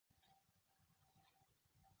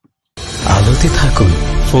সাথে থাকুন,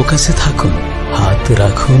 ফোকাসে থাকুন, হাত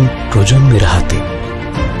রাখুন প্রজন্মের হাতে।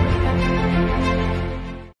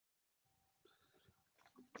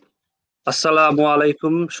 আসসালামু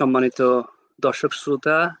আলাইকুম সম্মানিত দর্শক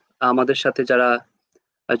শ্রোতা, আমাদের সাথে যারা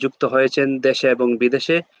যুক্ত হয়েছেন দেশে এবং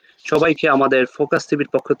বিদেশে, সবাইকে আমাদের ফোকাস টিভির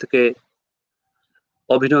পক্ষ থেকে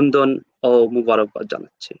অভিনন্দন ও মুবারকবাদ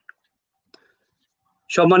জানাচ্ছি।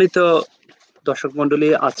 সম্মানিত দর্শক মণ্ডলী,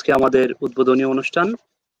 আজকে আমাদের উদ্বোধনী অনুষ্ঠান,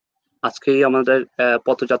 আজকেই আমাদের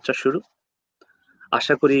পথযাত্রা শুরু।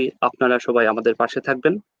 আশা করি আপনারা সবাই আমাদের পাশে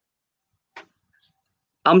থাকবেন।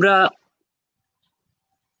 আমরা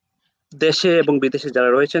দেশে এবং বিদেশে যারা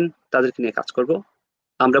রয়েছেন তাদেরকে নিয়ে কাজ করব।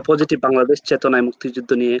 আমরা পজিটিভ বাংলাদেশ চেতনায়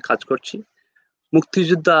মুক্তিযুদ্ধ নিয়ে কাজ করছি।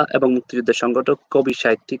 মুক্তিযোদ্ধা এবং মুক্তিযুদ্ধের সংগঠক, কবি,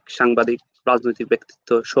 সাহিত্যিক, সাংবাদিক, রাজনৈতিক ব্যক্তিত্ব,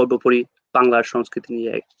 সর্বোপরি বাংলার সংস্কৃতি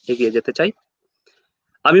নিয়ে এগিয়ে যেতে চাই।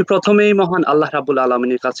 আমি প্রথমেই মহান আল্লাহ রাব্বুল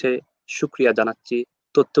আলামিনের কাছে শুকরিয়া জানাচ্ছি।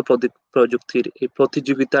 তথ্য প্রযুক্তির এই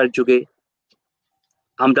প্রতিযোগিতার যুগে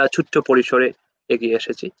আমরা ছোট্ট পরিসরে এগিয়ে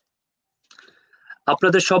এসেছি।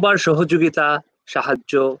 আপনাদের সবার সহযোগিতা,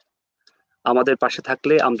 সাহায্য আমাদের পাশে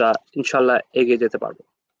থাকলে আমরা ইনশাল্লাহ এগিয়ে যেতে পারবো।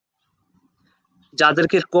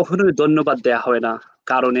 যাদেরকে কখনোই ধন্যবাদ দেয়া হয় না,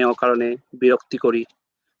 কারণে অকারণে বিরক্তি করি,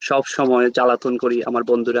 সব সময় জ্বালাতন করি, আমার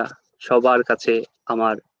বন্ধুরা, সবার কাছে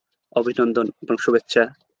আমার অভিনন্দন এবং শুভেচ্ছা।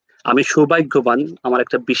 আমি সৌভাগ্যবান, আমার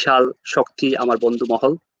একটা বিশাল শক্তি আমার বন্ধু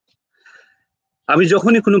মহল। আমি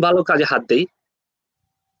যখনই কোনো ভালো কাজে হাত দেই,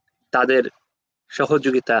 তাদের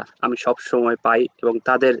সহযোগিতা আমি সব সময় পাই এবং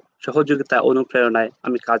তাদের সহযোগিতা অনুপ্রেরণায়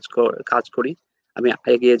আমি কাজ করি, আমি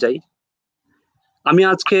এগিয়ে যাই। আমি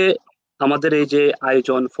আজকে আমাদের এই যে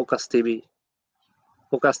আয়োজন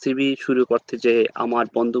ফোকাস টিভি শুরু করতে যে আমার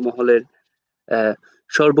বন্ধু মহলের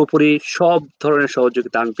সর্বোপরি সব ধরনের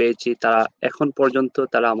সহযোগিতা আমি পেয়েছি। তারা এখন পর্যন্ত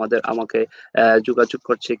তারা আমাকে যোগাযোগ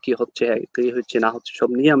করছে, কি হচ্ছে না হচ্ছে সব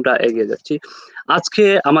নিয়ে আমরা এগিয়ে যাচ্ছি। আজকে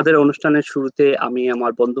আমাদের অনুষ্ঠানের শুরুতে আমি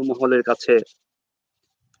আমার বন্ধু মহলের কাছে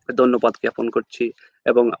ধন্যবাদ জ্ঞাপন করছি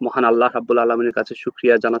এবং মহান আল্লাহ রাব্বুল আলামিনের কাছে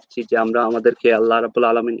শুকরিয়া জানাচ্ছি যে আমাদেরকে আল্লাহ রাব্বুল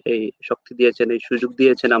আলামিন এই শক্তি দিয়েছেন, এই সুযোগ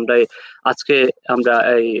দিয়েছেন। আজকে আমরা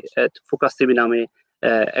এই ফোকাস টিভি নামে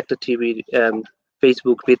একটা টিভির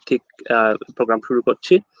ফেসবুক ভিত্তিক প্রোগ্রাম শুরু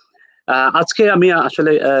করছি। আজকে আমি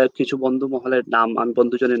আসলে কিছু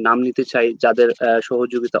বন্ধুজনের নাম নিতে চাই, যাদের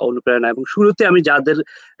সহযোগিতা, অনুপ্রেরণা এবং শুরুতে আমি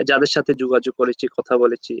যাদের সাথে যোগাযোগ করেছি, কথা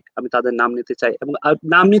বলেছি, আমি তাদের নাম নিতে চাই। এবং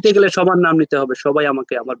নাম নিতে গেলে সবার নাম নিতে হবে। সবাই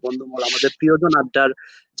আমাকে, আমার বন্ধু মহল, আমাদের প্রিয়জন আড্ডার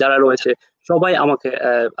যারা রয়েছে সবাই আমাকে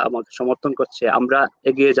সমর্থন করছে। আমরা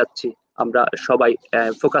এগিয়ে যাচ্ছি, আমরা সবাই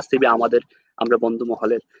ফোকাস টিভি আমরা বন্ধু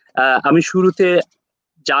মহলের। আমি শুরুতে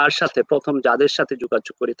যাদের সাথে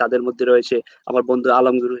যোগাযোগ করি তাদের মধ্যে রয়েছে আমার বন্ধু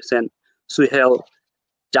আলমগীর হোসেন, সুহেল,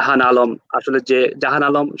 জাহান আলম। আসলে যে জাহান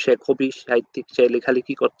আলম, সে কবি, সাহিত্যিক, সে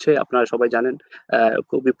লেখালেখি করছে, আপনারা সবাই জানেন,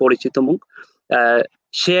 খুবই পরিচিত মুখ।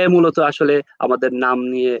 সে মূলত আসলে আমাদের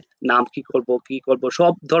নাম কি করব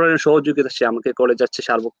সব ধরনের সহযোগিতা সে আমাকে করে যাচ্ছে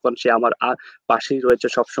সার্বক্ষণ। সে আমার পাশেই রয়েছে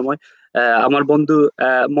সব সময়। আমার বন্ধু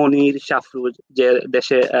মনির, সাফরুজ, যে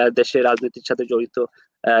দেশের রাজনীতির সাথে জড়িত,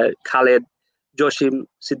 খালেদ, জসিম,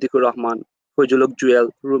 সিদ্দিকুর রহমান, ফজলুল হক জুয়েল,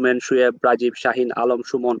 রুমেন, সুয়েব, রাজীব, শাহিন, আলম,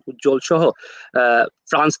 সুমন, উজ্জ্বল সহ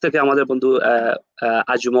ফ্রান্স থেকে আমাদের বন্ধু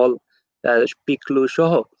আজমল, পিকলু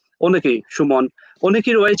সহ সুমন,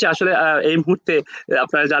 অনেকেই রয়েছে। আসলে এই মুহূর্তে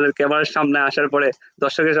আপনারা জানেন, ক্যামেরার সামনে আসার পরে,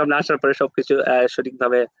 দর্শকের সামনে আসার পরে সবকিছু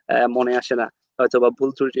সঠিকভাবে মনে আসে না, হয়তো বা ভুল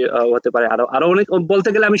ত্রুটি হতে পারে। আরো অনেক বলতে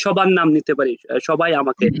গেলে আমি সবার নাম নিতে পারি। সবাই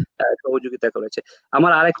আমাকে সহযোগিতা করেছে।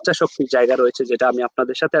 আমার আরেকটা শক্তির জায়গা রয়েছে, যেটা আমি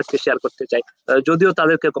আপনাদের সাথে আজকে শেয়ার করতে চাই। যদিও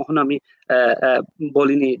তাদেরকে কখনো আমি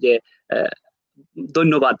বলিনি যে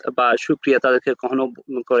ধন্যবাদ বা শুকরিয়া, তাদেরকে কখনো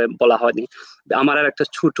করে বলা হয়নি। আমার আর একটা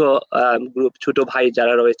ছোট গ্রুপ, ছোট ভাই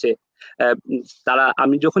যারা রয়েছে,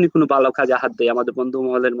 আমি যখনই কোনো ভালো কাজে হাত দিই, আমাদের বন্ধু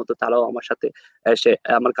মহলের মতো তারাও আমার সাথে এসে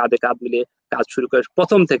আমার কাঁধে কাঁধ মিলিয়ে কাজ শুরু করে।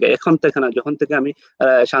 প্রথম থেকে, এখন থেকে না, যখন থেকে আমি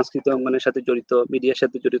সাংস্কৃতিক অঙ্গনের সাথে জড়িত, মিডিয়ার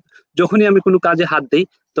সাথে জড়িত, যখনই আমি কোনো কাজে হাত দিই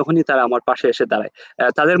তখনই তারা আমার পাশে এসে দাঁড়ায়।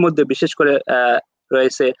 তাদের মধ্যে বিশেষ করে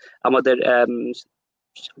রয়েছে আমাদের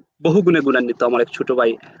বহু গুণে গুণান্বিত আমার এক ছোট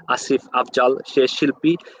ভাই আসিফ আফজাল। সে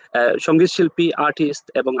শিল্পী, সঙ্গীত শিল্পী, আর্টিস্ট,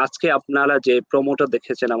 এবং আজকে আপনারা যে প্রমোটা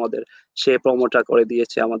দেখেছেন আমাদের, সে প্রমোটা করে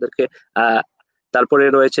দিয়েছে আমাদেরকে। তারপরে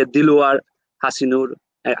রয়েছে দিলওয়ার, হাসিনুর,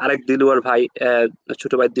 আরেক দিলওয়ার ভাই,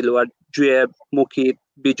 ছোট ভাই দিলওয়ার, জুয়েব, মুকিত,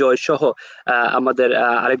 বিজয় সহ আমাদের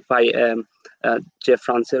আরেক ভাই যে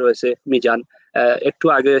ফ্রান্সে রয়েছে, মিজান। একটু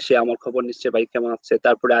আগে সে আমার খবর নিচ্ছে, ভাই কেমন আছে।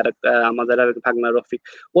 তারপরে আমাদের আরেক ভাগনা রফিক,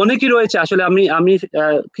 অনেকেই রয়েছে। আসলে আমি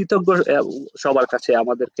কৃতজ্ঞ সবার কাছে,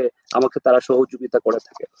 আমাকে তারা সহযোগিতা করে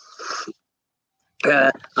থাকে।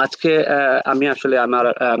 আজকে আমি আসলে আমার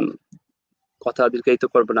কথা দীর্ঘায়িত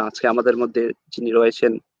করব না। আজকে আমাদের মধ্যে যিনি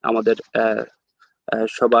রয়েছেন, আমাদের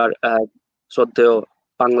সবার শ্রদ্ধেয়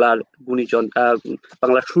বাংলার গুণীজন,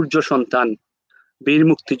 বাংলার সূর্য সন্তান, বীর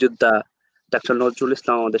মুক্তিযোদ্ধা ডাক্তার নজরুল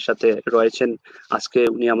ইসলাম আমাদের সাথে রয়েছেন। আজকে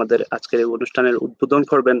উনি আমাদের আজকের এই অনুষ্ঠানের উদ্বোধন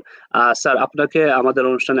করবেন। স্যার, আপনাকে আমাদের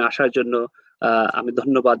অনুষ্ঠানে আসার জন্য আমি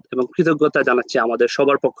ধন্যবাদ এবং কৃতজ্ঞতা জানাচ্ছি আমাদের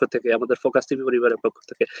সবার পক্ষ থেকে, আমাদের ফোকাস টিভি পরিবারের পক্ষ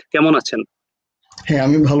থেকে। কেমন আছেন? হ্যাঁ,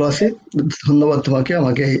 আমি ভালো আছি। ধন্যবাদ তোমাকে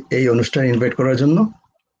আমাকে এই অনুষ্ঠানে ইনভাইট করার জন্য।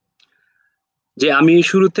 যে আমি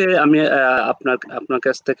শুরুতে আমি আপনার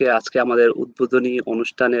কাছ থেকে আজকে আমাদের উদ্বোধনী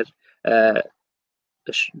অনুষ্ঠানের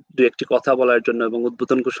দু একটি কথা বলার জন্য এবং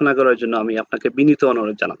উদ্বোধন ঘোষণা করার জন্য আমি আপনাকে বিনীত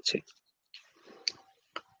অনুরোধ জানাচ্ছি।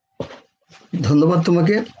 ধন্যবাদ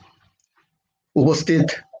তোমাকে। উপস্থিত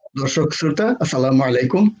দর্শক শ্রোতা, আসসালামু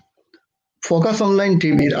আলাইকুম। ফোকাস অনলাইন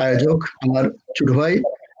টিভির আয়োজক আমার ছোট ভাই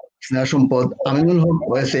স্নেহ সম্পদ আমিনুল হক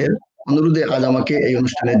ওয়েসের অনুরোধে আজ আমাকে এই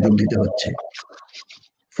অনুষ্ঠানে যোগ দিতে হচ্ছে।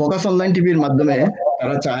 ফোকাস অনলাইন টিভির মাধ্যমে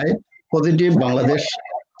তারা চায় পজিটিভ বাংলাদেশ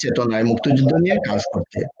চেতনায় মুক্তিযুদ্ধ নিয়ে কাজ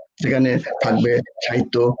করতে, সেখানে থাকবে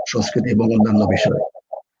সাহিত্য, সংস্কৃতি এবং অন্যান্য বিষয়,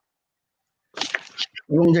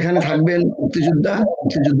 এবং যেখানে থাকবেন মুক্তিযোদ্ধা,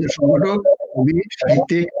 মুক্তিযুদ্ধের সংগঠক, কবি,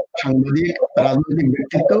 সাহিত্যিক, সাংবাদিক, রাজনৈতিক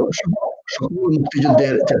ব্যক্তিত্ব, সকল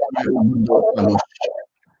মুক্তিযুদ্ধের চেতনায় উদ্বুদ্ধ মানুষ।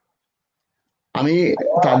 আমি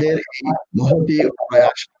তাদের এই মহতি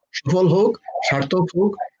প্রয়াস সফল হোক, সার্থক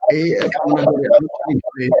হোক, এই কামনা করে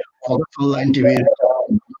আনুষ্ঠানিকভাবে ফোকাস অনলাইন টিভির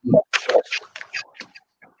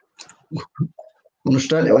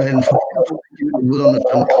অনুষ্ঠান উদ্বোধন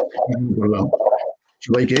অনুষ্ঠান করলাম।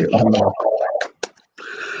 সবাইকে ধন্যবাদ।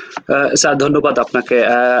 স্যার, ধন্যবাদ আপনাকে।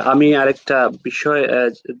 আমি আরেকটা বিষয়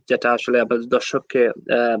যেটা আসলে আমাদের দর্শককে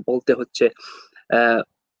বলতে হচ্ছে,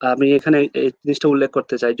 আমি এখানে এই জিনিসটা উল্লেখ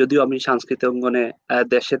করতে চাই, যদিও আমি সাংস্কৃতিক অঙ্গনে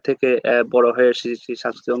দেশে থেকে বড় হয়ে এসেছি,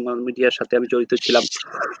 সাংস্কৃতিক অঙ্গন মিডিয়ার সাথে আমি জড়িত ছিলাম।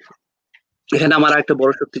 এখানে আমার একটা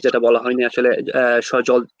বড় শক্তি যেটা বলা হয়নি আসলে,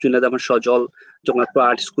 সজল জুনেদ আমার সজল জগন্নাথপুর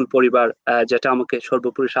আর্ট স্কুল পরিবার, যেটা আমাকে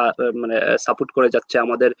সর্বোপরি মানে সাপোর্ট করে যাচ্ছে।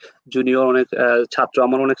 আমাদের জুনিয়র অনেক ছাত্র,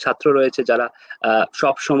 আমার অনেক ছাত্র রয়েছে যারা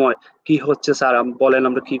সব সময় কি হচ্ছে স্যার বলেন,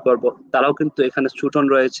 আমরা কি করব। তারাও কিন্তু এখানে ছুটন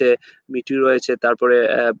রয়েছে, মিটি রয়েছে, তারপরে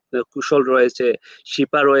কুশল রয়েছে,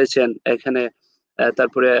 শিপা রয়েছেন এখানে,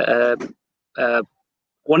 তারপরে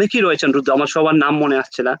অনেকেই রয়েছেন, আমার সবার নাম মনে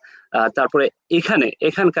আসছে না। তারপরে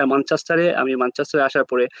এখানকার আমি ম্যানচেস্টারে আসার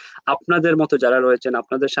পরে আপনাদের মতো যারা রয়েছেন,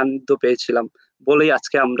 আপনাদের সান্নিধ্য পেয়েছিলাম বলেই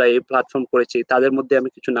আজকে আমরা এই প্ল্যাটফর্ম করেছি। তাদের মধ্যে আমি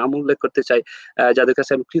কিছু নাম উল্লেখ করতে চাই, যাদের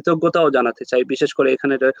কাছে আমি কৃতজ্ঞতাও জানাতে চাই। বিশেষ করে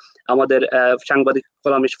এখানে আমাদের সাংবাদিক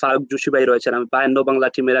কলামিস্ট ফারুক জুসি ভাই রয়েছেন। আমি 52 বাংলা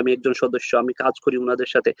টিমের আমি একজন সদস্য, আমি কাজ করি ওনাদের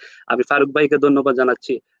সাথে। আমি ফারুক ভাইকে ধন্যবাদ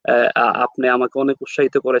জানাচ্ছি, আপনি আমাকে অনেক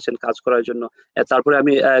উৎসাহিত করেছেন কাজ করার জন্য। তারপরে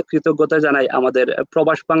আমি কৃতজ্ঞতা জানাই আমাদের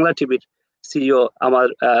প্রবাস বাংলা টিভির সিইও আমার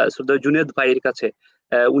শ্রদ্ধেয় জুনেদ ভাইয়ের কাছে।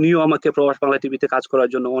 উনিও আমাকে প্রবাস বাংলা টিভিতে কাজ করার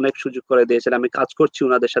জন্য অনেক সুযোগ করে দিয়েছেন। আমি কাজ করছি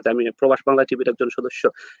ওনাদের সাথে, আমি প্রবাস বাংলা টিভির একজন সদস্য।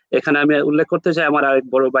 এখানে আমি উল্লেখ করতে চাই আমার আরেক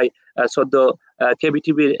বড় ভাই শ্রদ্ধেয় কেবি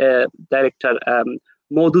টিভির ডাইরেক্টর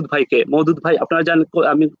মওদুদ ভাইকে। মওদুদ ভাই, আপনারা জানেন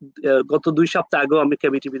আমি গত 2 সপ্তাহ আগেও আমি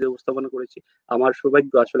কেবি টিভিতে উপস্থাপনা করেছি। আমার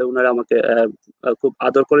সৌভাগ্য আসলে ওনারা আমাকে খুব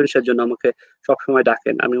আদর করেন, সেজন্য আমাকে সবসময়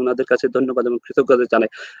ডাকেন। আমি ওনাদের কাছে ধন্যবাদ এবং কৃতজ্ঞতা জানাই।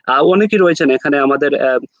 অনেকেই রয়েছেন এখানে আমাদের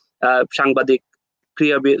সাংবাদিক,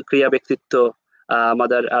 ক্রিয়া ব্যক্তিত্ব,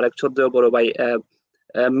 আমাদের আরেক শ্রদ্ধেয় বড় ভাই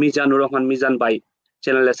মিজানুর রহমান মিজান ভাই,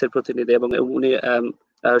 চ্যানেল এস এর প্রতিনিধি, এবং উনি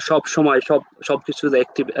সব সময় সবকিছুতে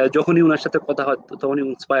অ্যাক্টিভ। যখনই উনার সাথে কথা হয় তখনই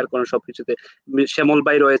ইন্সপায়ার করেন সবকিছুতে। শ্যামল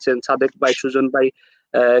ভাই রয়েছেন, সাদেক ভাই, সুজন ভাই,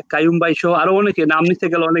 কায়ুম ভাই সহ আরো অনেকে, নাম নিতে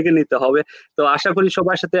গেলে অনেকে নিতে হবে। তো আশা করি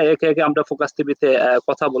সবার সাথে একে একে আমরা ফোকাস টিভিতে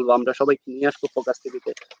কথা বলবো, আমরা সবাইকে নিয়ে আসবো ফোকাস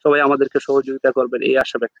টিভিতে, সবাই আমাদেরকে সহযোগিতা করবেন এই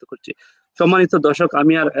আশা ব্যক্ত করছি। সম্মানিত দর্শক,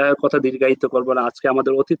 আমি আর কথা দীর্ঘায়িত করব না। আজকে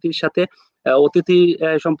আমাদের অতিথির সাথে অতিথি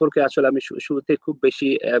সম্পর্কে আসলে আমি শুরুতে খুব বেশি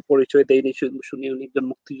পরিচয় দেইনি। শুনি উনি একজন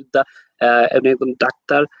মুক্তিযোদ্ধা, একজন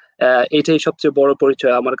ডাক্তার, এটাই সবচেয়ে বড়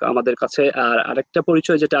পরিচয় আমাদের কাছে। আর আরেকটা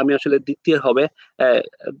পরিচয় যেটা আমি আসলে দ্বিতীয় হবে,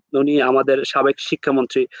 উনি আমাদের সাবেক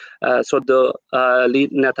শিক্ষামন্ত্রী শ্রদ্ধেয়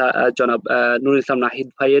লিড নেতা জনাব নুরুল ইসলাম নাহিদ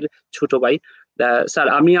ভাইয়ের ছোট ভাই। স্যার,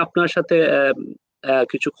 আমি আপনার সাথে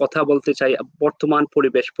কিছু কথা বলতে চাই বর্তমান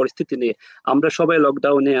পরিবেশ পরিস্থিতি নিয়ে। আমরা সবাই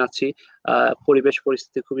লকডাউনে আছি, পরিবেশ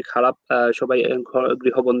পরিস্থিতি খুবই খারাপ, সবাই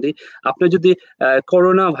গৃহবন্দী। আপনি যদি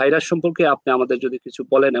করোনা ভাইরাস সম্পর্কে আপনি আমাদের যদি কিছু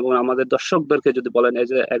বলেন এবং আমাদের দর্শকদেরকে যদি বলেন, এই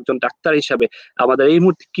যে একজন ডাক্তার হিসাবে আমাদের এই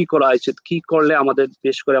মুহূর্তে কি করা উচিত, কি করলে আমাদের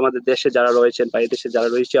বিশেষ করে আমাদের দেশে যারা রয়েছেন বা এই দেশে যারা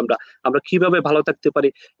রয়েছে আমরা কিভাবে ভালো থাকতে পারি,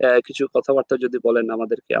 কিছু কথাবার্তা যদি বলেন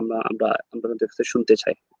আমাদেরকে, আমরা আপনাদের কাছে শুনতে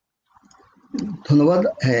চাই। ধন্যবাদ।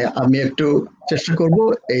 হ্যাঁ, আমি একটু চেষ্টা করব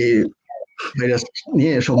এই ভাইরাস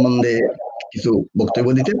নিয়ে সম্বন্ধে কিছু বক্তব্য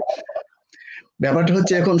দিতে। ব্যাপারটা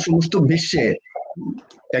হচ্ছে এখন সমস্ত বিশ্বে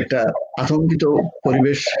একটা আতঙ্কিত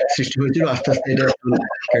পরিবেশ সৃষ্টি হয়েছিল, আস্তে আস্তে এটা এখন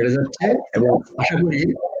কেটে যাচ্ছে এবং আশা করি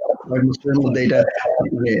কয়েক বছরের মধ্যে এটা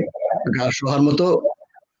মানে গা সহার মতো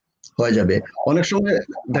হয়ে যাবে। অনেক সময়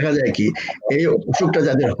দেখা যায় কি এই অসুখটা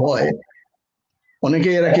যাদের হয় অনেকে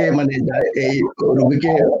এরাকে মানে এই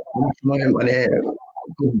রোগীকে অনেক সময় মানে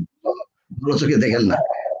খুব ভালো চোখে দেখেন না।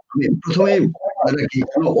 আমি প্রথমেই মানে কি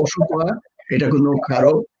কোনো অসুখ হওয়া এটা কোনো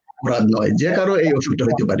কারো অপরাধ নয়, যে কারো এই অসুখটা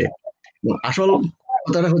হতে পারে। এবং আসল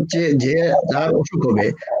কথাটা হচ্ছে যে যার অসুখ হবে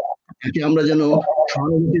তাকে আমরা যেন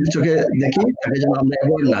সহানুভূতির চোখে দেখি, তাকে যেন আমরা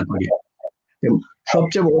অ্যাভয়েড না করি। এবং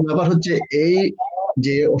সবচেয়ে বড় ব্যাপার হচ্ছে এই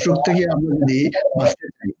যে অসুখ থেকে আমরা যদি বাঁচতে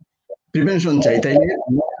চাই, প্রিভেনশন চাই, তাইলে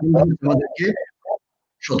আমাদেরকে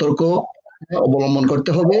সতর্ক অবলম্বন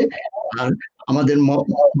করতে হবে আর আমাদের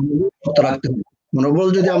মনোবল শক্ত রাখতে হবে। মনোবল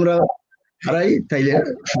যদি আমরা হারাই তাইলে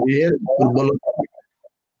শরীরের দুর্বল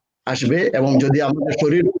আসবে এবং যদি আমাদের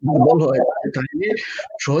শরীর দুর্বল হয় তাহলে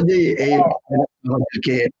সহজেই এই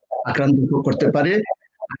আমাদেরকে আক্রান্ত করতে পারে।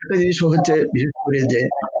 একটা জিনিস হচ্ছে বিশেষ করে যে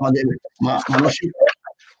আমাদের মানসিক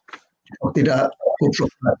শক্তিটা খুব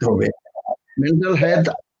শক্ত রাখতে হবে। মেন্টাল হেলথ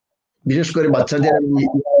বিশেষ করে বাচ্চাদের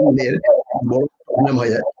বড় প্রবলেম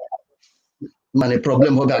হয়ে যায়, মানে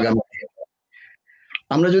প্রবলেম হবে আগামীতে।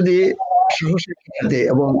 আমরা যদি সাহসের সাথে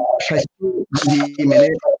এবং স্বাস্থ্য যদি মেনে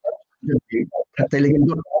তাহলে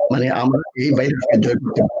কিন্তু মানে আমরা এই ভাইরাসকে জয়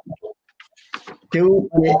করতে পারি। কেউ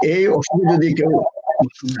মানে এই অসুখে যদি কেউ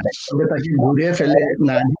তবে তাকে ঘুরে ফেলে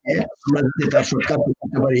না দিয়ে আমরা যদি তার সৎকার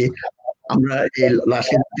করতে পারি, আমরা এই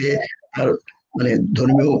লাশকে যাতে তার মানে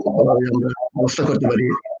ধর্মীয় ভাবে আমরা ব্যবস্থা করতে পারি,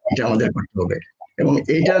 এটা আমাদের করতে হবে। এবং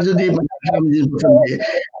এইটা যদি আমি যে বলছিলাম যে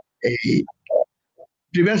এই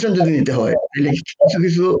প্রিভেনশন যদি নিতে হয় তাহলে কিছু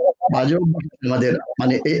কিছু বাজে অভ্যাস আমাদের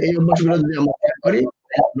মানে এই অভ্যাসগুলো যদি আমরা ত্যাগ করি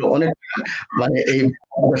অনেক মানে এই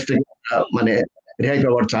অভ্যাস থেকে মানে রেহাই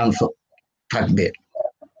পাওয়ার চান্স থাকবে।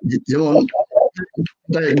 যেমন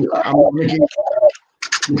আমরা অনেকে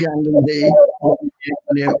মুখে আঙ্গুল দেই,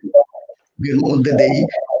 মানে মধ্যে দেই,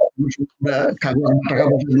 কাগজ টাকা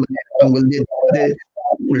পয়সা মানে আঙ্গুল দিয়ে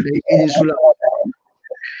উল্টে এই জিনিসগুলো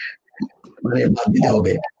মানে বাদ দিতে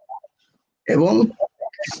হবে। এবং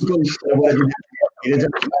সাবান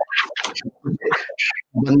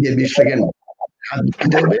দিয়ে 20 সেকেন্ড হাত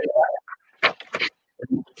দিতে হবে।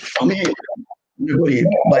 আমি মনে করি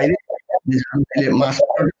বাইরে মাস্ক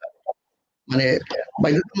মানে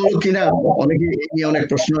বাধ্যতামূলক কিনা অনেকে এই নিয়ে অনেক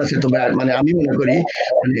প্রশ্ন আছে, তবে মানে আমি মনে করি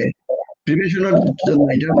মানে প্রিভেনশনের জন্য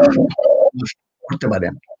এটা করতে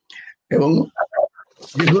পারেন এবং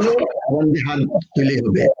যেগুলো সাবান দিয়ে হাত ধুলেই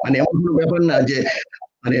হবে, মানে এমন কোনো ব্যাপার না যে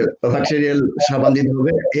মানে ব্যাকটেরিয়াল সাবান দিতে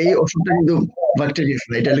হবে। এই ওষুধটা কিন্তু ব্যাকটেরিয়াস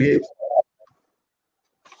না, এটা লাগে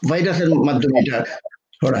ভাইরাসের মাধ্যমে এটা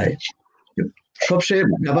ছড়ায়। সবচেয়ে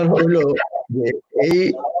ব্যাপার হলো যে এই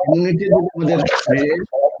ইমিউনিটি যদি আমাদের শরীরে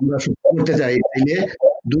আমরা শক্ত করতে চাই তাইলে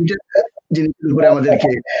দুইটা জিনিসের উপরে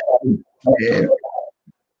আমাদেরকে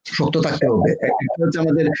শক্ত থাকতে হবে। একটা হচ্ছে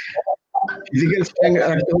আমাদের ফিজিক্যাল স্ট্রেংথ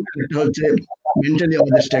রাখতে হবে, একটা হচ্ছে মেন্টালি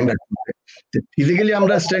আমাদের স্ট্রেংথ রাখতে হবে। ফিজিক্যালি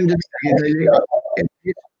আমরা স্ট্রেংথ যদি থাকি তাহলে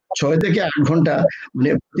 6 থেকে 8 ঘন্টা মানে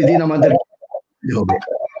প্রতিদিন আমাদের হবে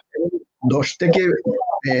 10 থেকে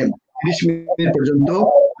 30 মিনিট পর্যন্ত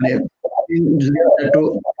মানে যদি আমরা একটু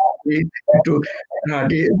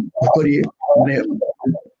হাঁটি করি মানে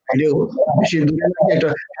বেশি দূরে একটা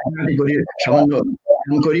হাঁটাহাঁটি করি, সামান্য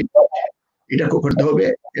করি, এটা করতে হবে।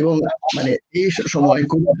 এবং মানে এই সময়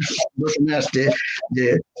খুব সুন্দর সময় আসছে যে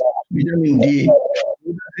ভিটামিন ডি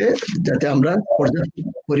যাতে আমরা পর্যাপ্ত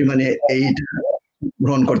পরিমাণে এইটা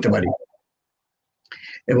গ্রহণ করতে পারি।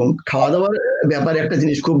 এবং খাওয়া দাওয়ার ব্যাপারে একটা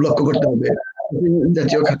জিনিস খুব লক্ষ্য করতে হবে,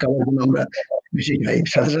 জাতীয় খাবার গুলো আমরা বেশি খাই,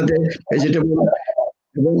 সাথে সাথে ভেজিটেবল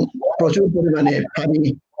এবং প্রচুর পরিমাণে পানি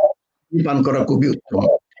পান করা খুবই উত্তম।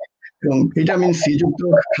 এবং ভিটামিন সি যুক্ত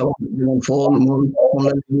খাবার যেমন ফল মূল,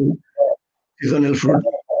 কমলা লেবু, সিজনাল ফ্রুট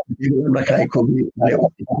যেগুলো আমরা খাই খুবই মানে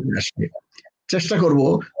আসবে। চেষ্টা করব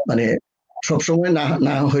মানে সবসময় না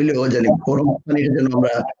না হইলেও জানি গরম পানিটা যেন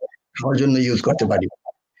আমরা খাওয়ার জন্য ইউজ করতে পারি।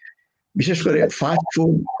 বিশেষ করে ফাস্ট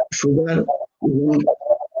ফুড, সুগার এবং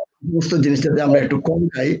সমস্ত জিনিসটাতে আমরা একটু কম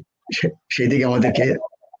খাই, সেই দিকে আমাদেরকে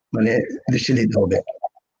মানে দৃষ্টি দিতে হবে।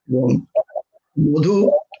 এবং মধু,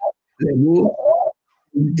 লেবু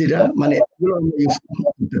যেটা মানে এগুলো আমরা ইউজ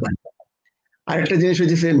করতে পারি। আরেকটা জিনিস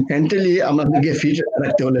হচ্ছে মেন্টালি আমাদেরকে ফিট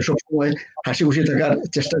রাখতে হলে সবসময় হাসি খুশি থাকার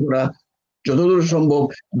চেষ্টা করা, যতদূর সম্ভব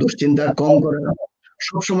দুশ্চিন্তা কম করা,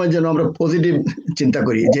 সবসময় যেন আমরা পজিটিভ চিন্তা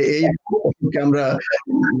করি যে এই অসুখকে আমরা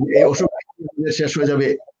এই অসুখ শেষ হয়ে যাবে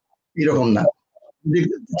এরকম না,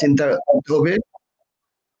 চিন্তা করতে হবে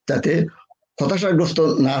যাতে হতাশাগ্রস্ত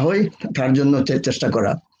না হয় তার জন্য চেষ্টা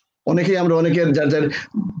করা। আমরা অনেকের যার যার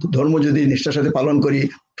ধর্ম যদি নিষ্ঠার সাথে পালন করি,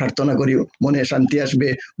 প্রার্থনা করি, মনে শান্তি আসবে,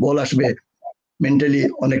 বল আসবে, মেন্টালি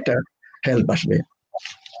অনেকটা হেল্প আসবে।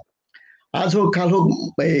 আজ হোক কাল হোক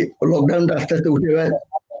এই লকডাউনটা আস্তে আস্তে উঠে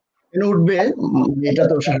কেন উঠবে, এটা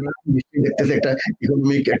তো সারা বিশ্বে দেখতেছে একটা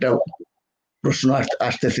ইকোনমিক একটা প্রশ্ন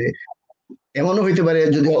আসতেছে। এমনও হইতে পারে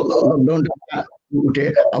যদি লকডাউনটা উঠে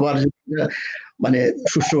আবার মানে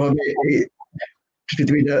সুষ্ঠুভাবে এই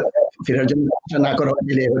পৃথিবীটা ফেরার জন্য না করা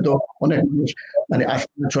গেলে হয়তো অনেক মানুষ মানে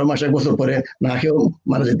 6 মাস 1 বছর পরে না খেয়েও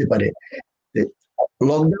মারা যেতে পারে।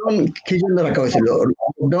 লকডাউন কি জন্য রাখা হয়েছিল?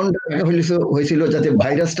 লকডাউনটা রাখা হয়েছিল যাতে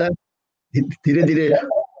ভাইরাসটা ধীরে ধীরে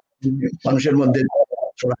মানুষের মধ্যে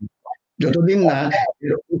ছড়ায়। যতদিন না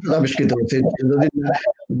এর ঔষধ আবিষ্কৃত হচ্ছে, যতদিন না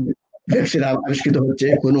ভ্যাকসিন আবিষ্কৃত হচ্ছে,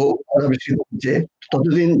 কোনো ঔষধ আবিষ্কৃত হচ্ছে,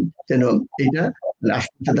 ততদিন যেন এইটা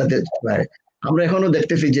আস্তে আস্তে তাতে ছড়ায়। আমরা এখনো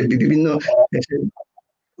দেখতেছি যে বিভিন্ন দেশে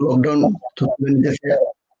লকডাউন দেশে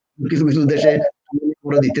কিছু কিছু দেশে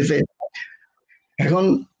দিতেছে। এখন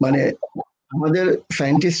মানে আমাদের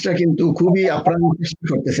সায়েন্টিস্টরা কিন্তু খুবই আপ্রাণ চেষ্টা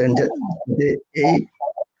করতেছেন যে এই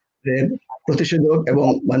প্রতিষেধক এবং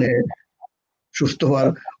মানে সুস্থ হওয়ার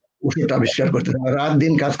ওষুধটা আবিষ্কার করতেছেন, রাত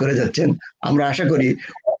দিন কাজ করে যাচ্ছেন। আমরা আশা করি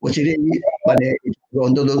অচিরেই মানে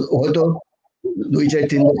অন্তত হয়তো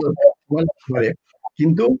 2-4-3 বছর পরে,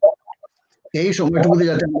 কিন্তু এই সময়টুকুতে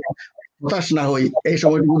যাতে আমরা হতাশ না হই, এই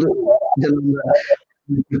সময়টুকু যেন আমরা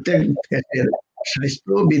প্রত্যেক দেশের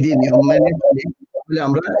স্বাস্থ্যবিধি নিয়ম মেনে চলি, তাহলে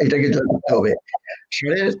আমরা এটাকে জয় করতে হবে।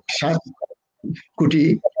 7.5 কোটি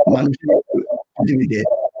মানুষের পৃথিবীতে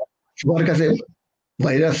সবার কাছে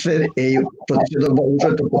ভাইরাসের এই প্রতিষেধক বা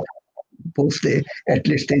ঔষধ পৌঁছতে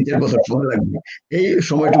অ্যাটলিস্ট 3-4 বছর সময় লাগবে। এই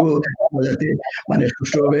সময়টুকু যাতে মানে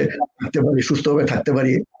সুষ্ঠুভাবে থাকতে পারি, সুস্থভাবে থাকতে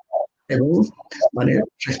পারি এবং মানে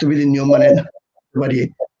স্বাস্থ্যবিধির নিয়ম মানে পারি,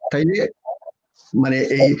 তাইলে মানে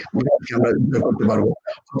এই আমরা করতে পারবো।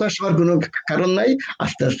 হতাশ হওয়ার কোনো কারণ নাই,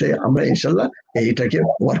 আস্তে আস্তে আমরা ইনশাল্লাহ এইটাকে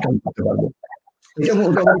ওভারকাম করতে পারবো। এটা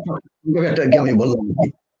মোটামুটি একটা আমি বললাম।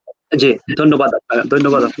 জি,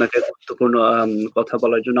 ধন্যবাদ আপনাকে গুরুত্বপূর্ণ কথা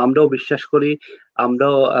বলার জন্য। আমরাও বিশ্বাস করি,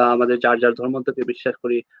 আমরাও আমাদের যার যার ধর্ম থেকে বিশ্বাস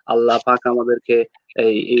করি আল্লাহ পাক আমাদেরকে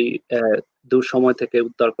এই দুঃসময় থেকে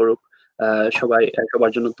উদ্ধার করুক।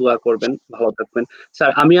 সবার জন্য দোয়া করবেন, ভালো থাকবেন।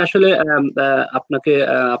 স্যার, আমি আসলে আপনাকে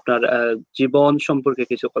আপনার জীবন সম্পর্কে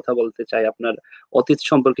কিছু কথা বলতে চাই, আপনার অতীত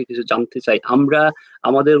সম্পর্কে কিছু জানতে চাই।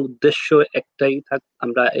 আমাদের উদ্দেশ্য একটাই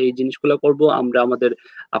আমরা এই জিনিসগুলো করব, আমরা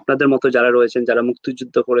আপনাদের মতো যারা রয়েছেন, যারা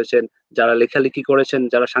মুক্তিযুদ্ধ করেছেন, যারা লেখালেখি করেছেন,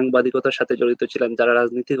 যারা সাংবাদিকতার সাথে জড়িত ছিলেন, যারা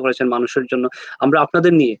রাজনীতি করেছেন মানুষের জন্য, আমরা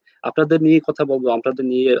আপনাদের নিয়ে কথা বলবো, আপনাদের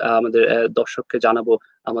নিয়ে আমাদের দর্শককে জানাবো।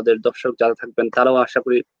 আমাদের দর্শক যারা থাকবেন তারাও আশা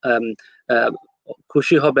করি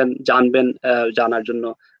খুশি হবেন, জানার জন্য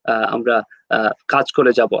আমরা কাজ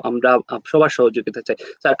করে যাব। আমরা সবার সহযোগিতা চাই।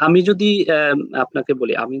 স্যার, আমি যদি আপনাকে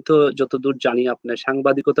বলি, আমি তো যতদূর জানি আপনার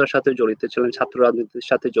সাংবাদিকতার সাথে জড়িত ছিলেন, ছাত্র রাজনীতির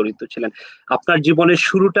সাথে জড়িত ছিলেন। আপনার জীবনের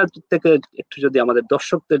শুরুটা থেকে একটু যদি আমাদের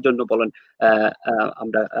দর্শকদের জন্য বলেন,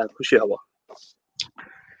 আমরা খুশি হব।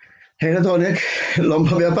 এটা তো অনেক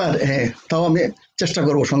লম্বা ব্যাপার। হ্যাঁ, তাও আমি চেষ্টা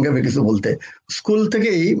করবো সংক্ষেপে কিছু বলতে। স্কুল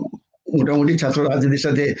থেকেই মোটামুটি ছাত্র রাজনীতির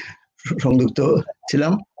সাথে সংযুক্ত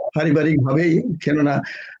ছিলাম পারিবারিক ভাবেই, কেননা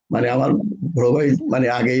মানে আমার বড় ভাই মানে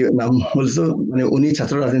আগেই নাম বলছো, মানে উনি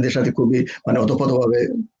ছাত্র রাজনীতির সাথে খুবই মানে ওতপ্রোতভাবে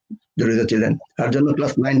জড়িত ছিলেন। তার জন্য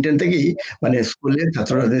ক্লাস 9-10 থেকেই মানে স্কুলে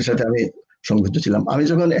ছাত্র রাজনীতির সাথে আমি সংযুক্ত ছিলাম। আমি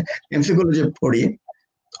যখন এমসি কলেজে পড়ি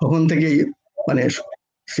তখন থেকেই মানে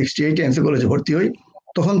 68 এমসি কলেজে ভর্তি হই,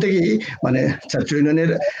 তখন থেকেই মানে ছাত্র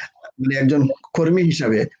ইউনিয়নের মানে একজন কর্মী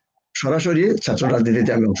হিসাবে সরাসরি ছাত্র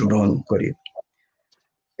রাজনীতিতে আমি অংশগ্রহণ করি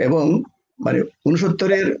এবং মানে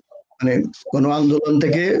 69-এর মানে গণ আন্দোলন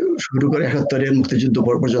থেকে শুরু করে 71-এর মুক্তিযুদ্ধ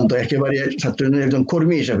পর্যন্ত একেবারে ছাত্র ইউনিয়নের একজন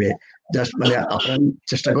কর্মী হিসাবে জাস্ট মানে আপ্রাণ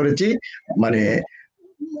চেষ্টা করেছি মানে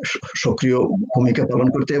সক্রিয় ভূমিকা পালন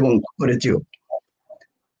করতে এবং করেছিও।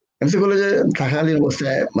 এমসি কলেজে থাকাকালীন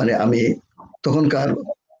অবস্থায় মানে আমি তখনকার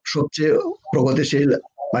সবচেয়ে প্রগতিশীল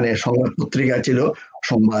মানে সংবাদ পত্রিকা ছিল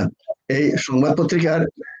সংবাদ। এই সংবাদ পত্রিকার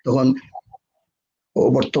তখন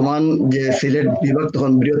বর্তমান যে সিলেট বিভাগ,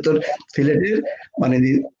 তখন বৃহত্তর সিলেটের মানে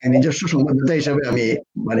নিজস্ব সংবাদদাতা হিসাবে আমি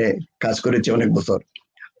মানে কাজ করেছি অনেক বছর।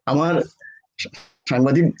 আমার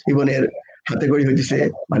সাংবাদিক জীবনের হাতে খড়ি হইতেছে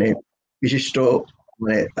মানে বিশিষ্ট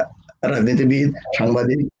মানে রাজনীতিবিদ,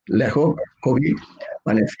 সাংবাদিক, লেখক, কবি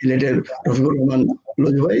মানে সিলেটের রফিকুর রহমান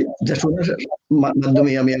লজু ভাই, যার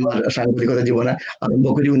মাধ্যমে আমি আমার সাংবাদিকতা জীবনে আরম্ভ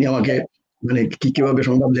করি। উনি আমাকে মানে কিভাবে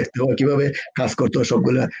সংবাদ লিখতে হয়, কিভাবে কাজ করতে হয়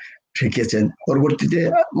সবগুলো শিখিয়েছেন। পরবর্তীতে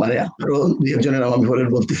মানে আরো 2-1জনের নাম আমি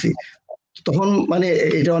বলতেছি। তখন মানে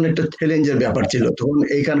এটা অনেকটা চ্যালেঞ্জের ব্যাপার ছিল। তখন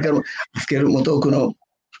এইখানকার আজকের মতো কোনো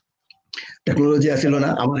টেকনোলজি আসিল না,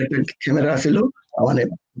 আমার একটা ক্যামেরা আসিল, মানে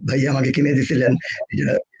ভাই আমাকে কিনে দিছিলেন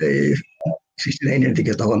 69-এর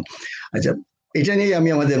দিকে তখন। আচ্ছা, এটা নিয়ে আমি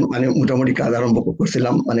আমাদের মানে মোটামুটি কাজ আরম্ভ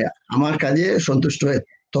করছিলাম, মানে আমার কাজে সন্তুষ্ট হয়ে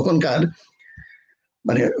তখনকার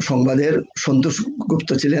মানে সংবাদের সন্তোষ গুপ্ত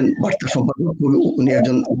ছিলেন বার্তা সম্পাদক, উনি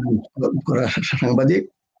একজন সাংবাদিক।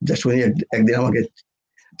 যা শুনি একদিন আমাকে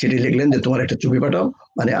চিঠি লিখলেন যে তোমার একটা ছবি পাঠাও,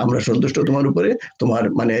 মানে আমরা সন্তুষ্ট তোমার উপরে, তোমার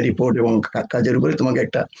মানে রিপোর্ট এবং কাজের উপরে তোমাকে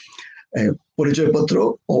একটা পরিচয়পত্র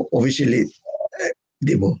অফিসিয়ালি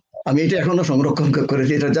দিব। আমি এটা এখনো সংরক্ষণ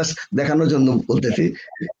করেছি, এটা জাস্ট দেখানোর জন্য বলতেছি।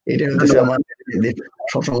 এটা হচ্ছে আমার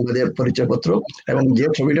সংবাদের পরিচয়পত্র, এবং যে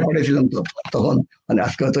ছবিটা পাঠিয়েছিলাম তখন মানে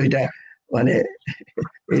আজকে হয়তো এটা মানে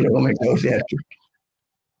এইরকম একটা হয়েছে আর কি।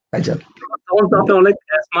 আচ্ছা, তখন তো আপনি অনেক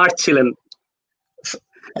স্মার্ট ছিলেন।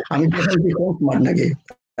 আমি তখন কি কম স্মার্ট নাকি?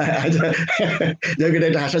 আচ্ছা,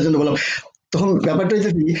 এটা হাসার জন্য বললাম। তখন ব্যাপারটা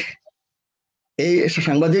হচ্ছে কি, এই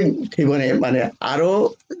সাংবাদিক জীবনে মানে আরো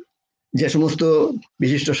যে সমস্ত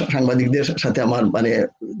বিশিষ্ট সাংবাদিকদের সাথে আমার মানে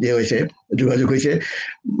ইয়ে হয়েছে, যোগাযোগ হয়েছে,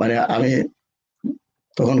 মানে আমি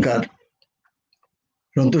তখনকার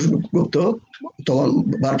সন্তোষ গুপ্ত তখন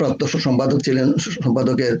ভারপ্রাপ্ত সম্পাদক ছিলেন,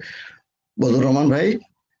 সম্পাদকের বদরুর রহমান ভাই,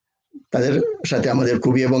 তাদের সাথে আমাদের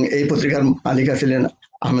খুবই, এবং এই পত্রিকার মালিকা ছিলেন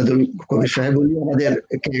আহমেদুল কবির সাহেব, উনি আমাদের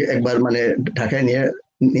একবার মানে ঢাকায়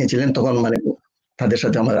নিয়েছিলেন, তখন মানে তাদের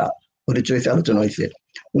সাথে আমার পরিচয় হয়েছে, আলোচনা হয়েছে।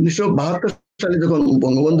 1972 সালে যখন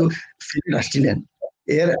বঙ্গবন্ধু সিলেট আসছিলেন,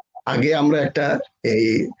 এর আগে আমরা একটা এই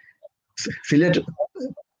সিলেট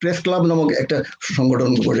প্রেস ক্লাব নামক একটা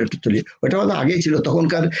সংগঠন গড়ে তুলি। ওটা আমাদের আগেই ছিল।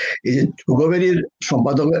 তখনকার এই যে যুগবেরীর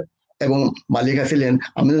সম্পাদক এবং মালিকা ছিলেন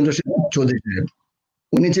আমিনুর রশিদ চৌধুরী সাহেব,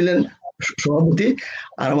 উনি ছিলেন সভাপতি।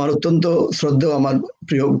 আর আমার অত্যন্ত শ্রদ্ধেয় আমার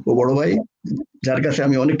প্রিয় বড় ভাই, যার কাছে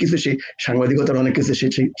আমি অনেক কিছু সাংবাদিকতার অনেক কিছু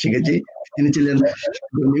শিখেছি, তিনি ছিলেন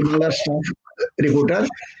বাংলার স্টাফ রিপোর্টার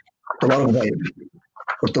তোবারক ভাই,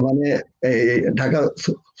 বর্তমানে ঢাকা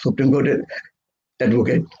সুপ্রিম কোর্টের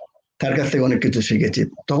অ্যাডভোকেট। তার কাছ থেকে অনেক কিছু শিখেছি।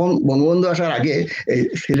 তখন বঙ্গবন্ধু আসার আগে এই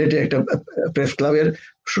সিলেটে একটা প্রেস ক্লাবের,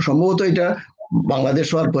 সম্ভবত এটা বাংলাদেশ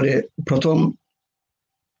হওয়ার পরে প্রথম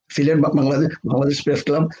সিলেট বাংলাদেশ প্রেস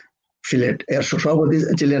ক্লাব সিলেট, এর সভাপতি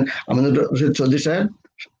ছিলেন আমিনুর রশিদ চৌধুরী সাহেব,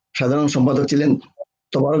 সাধারণ সম্পাদক ছিলেন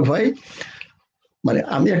তোবারক ভাই। মানে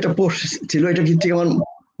আমি একটা পোস্ট ছিল, এটা কি ঠিক আমার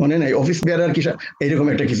মনে নাই, অফিস বেয়ারার কি এইরকম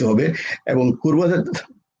একটা কিছু হবে। এবং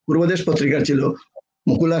পূর্বদেশ পত্রিকার ছিল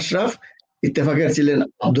মুকুল আশরাফ, ইত্তেফাকের ছিলেন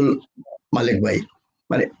আব্দুল মালিক ভাই।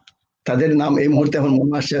 মানে তাদের নাম এই মুহূর্তে এখন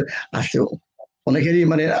মনে আসছে অনেকেরই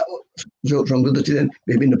মানে সংযুক্ত ছিলেন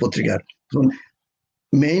বিভিন্ন পত্রিকার।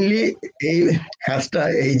 মেইনলি এই কাজটা,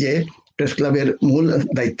 এই যে প্রেস ক্লাবের মূল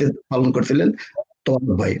দায়িত্ব পালন করছিলেন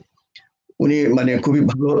তোবারক ভাই। উনি মানে খুবই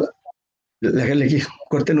ভালো লেখালেখি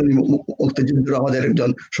করতেন, উনি মুক্তিযুদ্ধের আমাদের একজন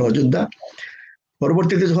সহযোদ্ধা।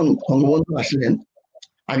 পরবর্তীতে যখন বঙ্গবন্ধু আসলেন,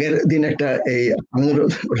 আগের দিন একটা এই আমিনুর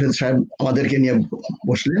রশিদ সাহেব আমাদেরকে নিয়ে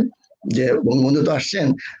বসলেন যে বঙ্গবন্ধু তো আসছেন,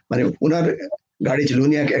 মানে ওনার গাড়ি ছিল,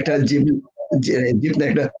 উনি একটা জিপ না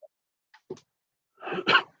একটা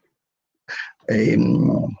এই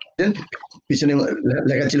পিছনে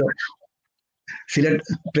লেখা ছিল সিলেট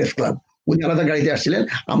প্রেস ক্লাব, উনি আলাদা গাড়িতে আসছিলেন।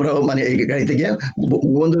 আমরাও মানে এই গাড়িতে গিয়ে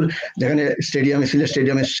বঙ্গবন্ধুর যেখানে স্টেডিয়ামে, সিলেট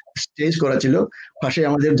স্টেডিয়ামে স্টেজ করা ছিল, পাশে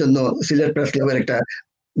আমাদের জন্য সিলেট প্রেস ক্লাবের একটা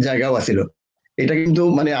জায়গাও আছিল। এটা কিন্তু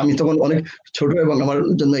মানে আমি তখন অনেক ছোট, এবং আমার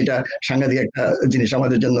জন্য এটা সাংঘাতিক একটা জিনিস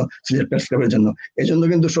আমাদের জন্য, সিলেট প্রেস ক্লাবের জন্য। এই জন্য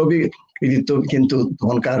কিন্তু সবই কৃতিত্ব কিন্তু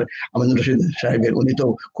তখনকার আমিনুর রশিদ সাহেবের, উনি তো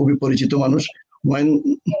খুবই পরিচিত মানুষ, হুমায়ুন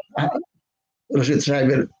রশিদ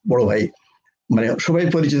সাহেবের বড় ভাই, মানে সবাই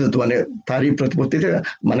পরিচিত, তো মানে তারই প্রতিপত্তিতে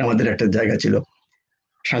মানে আমাদের একটা জায়গা ছিল।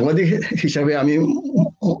 সাংবাদিক হিসাবে আমি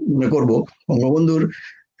মনে করব বঙ্গবন্ধুর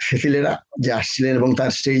সিলেটে যে আসছিলেন, এবং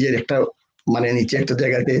তার স্টেজের একটা মানে নিচে একটা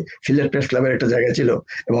জায়গাতে সিলেট প্রেস ক্লাবের একটা জায়গা ছিল,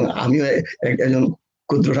 এবং আমিও একজন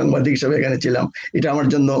ক্ষুদ্র সাংবাদিক হিসাবে এখানে ছিলাম। এটা আমার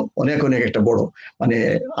জন্য অনেক অনেক একটা বড় মানে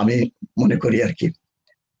আমি মনে করি আর কি।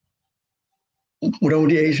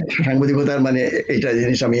 মোটামুটি এই সাংবাদিকতার মানে এইটা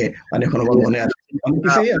জিনিস আমি মানে এখনো মনে আছে, অনেক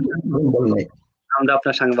কিছুই বল নাই। আমরা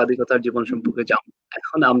আপনার সাংবাদিকতার জীবন সম্পর্কে জানবো।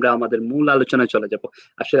 এখন আমরা আমাদের মূল আলোচনায় চলে যাব।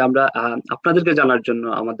 আসলে আমরা আপনাদেরকে জানার জন্য,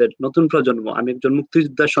 আমাদের নতুন প্রজন্ম, আমি একজন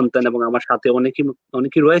মুক্তিযোদ্ধার সন্তান এবং আমার সাথে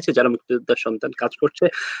অনেকেই রয়েছে যারা মুক্তিযোদ্ধার সন্তান কাজ করছে।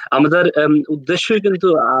 আমাদের উদ্দেশ্যই কিন্তু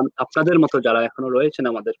আপনাদের মতো যারা এখনো রয়েছেন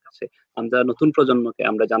আমাদের কাছে, আমরা নতুন প্রজন্মকে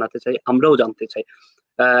আমরা জানাতে চাই, আমরাও জানতে চাই।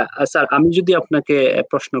 স্যার, আমি যদি আপনাকে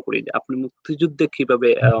প্রশ্ন করি যে আপনি মুক্তিযুদ্ধে কিভাবে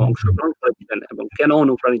অংশগ্রহণ করেছিলেন এবং কেন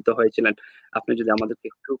অনুপ্রাণিত হয়েছিলেন, আপনি যদি আমাদেরকে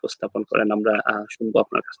একটু উপস্থাপন করেন, আমরা শুনবো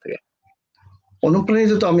আপনার কাছ থেকে।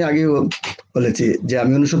 অনুপ্রাণিত তো আমি আগেও বলেছি যে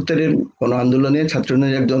আমি 69-এর গণ আন্দোলনে ছাত্র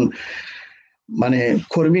ইউনিয়নের একজন মানে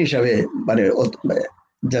কর্মী হিসাবে মানে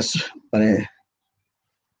জাস্ট মানে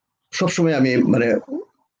সবসময় আমি মানে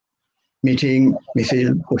মিটিং, মিছিল,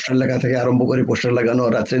 পোস্টার লেখা থেকে আরম্ভ করে পোস্টার লাগানো,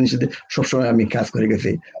 রাত্রে নিষেধে সবসময় আমি কাজ করে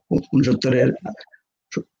গেছি।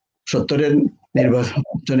 69-70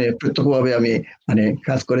 নির্বাচনে প্রত্যক্ষভাবে আমি মানে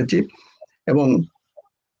কাজ করেছি এবং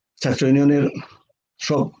ছাত্র ইউনিয়নের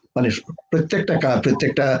সব মানে প্রত্যেকটা কাজ,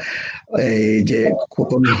 প্রত্যেকটা এই যে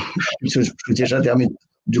সূচির সাথে আমি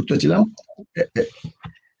যুক্ত ছিলাম।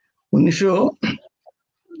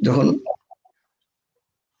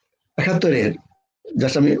 1971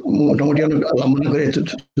 জাস্ট আমি মোটামুটি অনেক লম্বা করে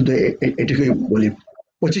শুধু এটুকুই বলি।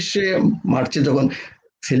 25শে মার্চে যখন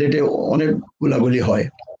সিলেটে অনেক গোলাগুলি হয়,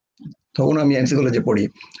 তখন আমি এমসি কলেজে পড়ি।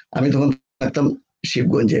 আমি তখন থাকতাম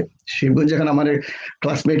শিবগঞ্জে। শিবগঞ্জে এখন আমার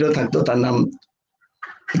ক্লাসমেটও থাকতো, তার নাম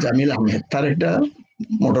জামিল আহমেদ। তার একটা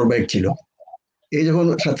মোটর বাইক ছিল। এই যখন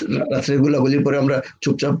রাত্রে গোলাগুলির পরে আমরা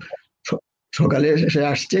চুপচাপ সকালে সে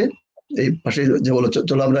আসছে, এই পাশে যে বলো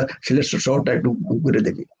চলো আমরা সিলেট শহরটা একটু ঘুরে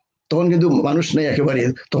দেখি। তখন কিন্তু মানুষ নেই একেবারে।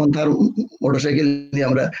 তখন তার মোটরসাইকেল নিয়ে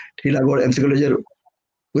আমরা টিলাগড় এমসি কলেজের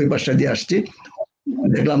ওই পাশটা দিয়ে আসছি।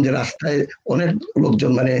 দেখলাম যে রাস্তায় অনেক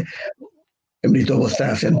লোকজন মানে মৃত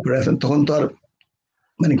অবস্থায় আছেন, পড়ে আছেন। তখন তো আর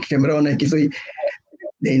মানে ক্যামেরাও নাই, কিছুই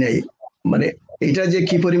নেই নাই। মানে এইটা যে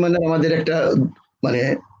কি পরিমাণে আমাদের একটা মানে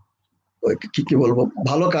কি বলবো,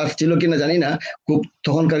 ভালো কাজ ছিল কিনা জানি না, খুব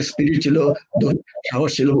তখনকার স্পিরিট ছিল,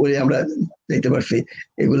 সাহস ছিল বলে আমরা দেখতে পারছি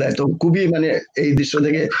এগুলা। তো খুবই মানে এই দৃশ্য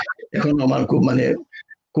থেকে এখন আমার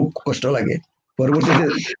খুব কষ্ট লাগে। পরবর্তীতে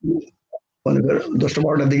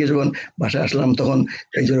 10টা-12টার দিকে যখন বাসায় আসলাম, তখন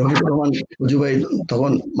এই যে রফিকুর রহমান অজু ভাই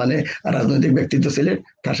তখন মানে রাজনৈতিক ব্যক্তিত্ব ছিলেন,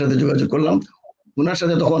 তার সাথে যোগাযোগ করলাম। ওনার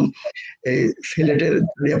সাথে তখন এই সিলেটের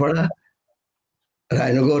দাঁড়িয়াপাড়া,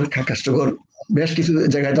 রায়নগর, কাষ্টগর বেশ কিছু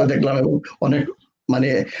জায়গায় তো দেখলাম এবং অনেক মানে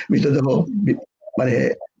মৃতদেহ মানে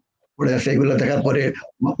পড়ে আছে। এগুলো দেখার পরে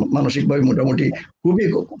মানসিকভাবে মোটামুটি খুবই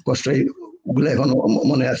কষ্ট, এগুলো এখনো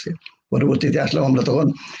মনে আছে। পরবর্তীতে আসলাম আমরা, তখন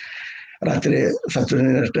রাত্রে ছাত্র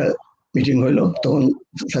ইউনিয়নের একটা মিটিং হইলো। তখন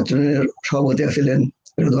ছাত্র ইউনিয়নের সভাপতি ছিলেন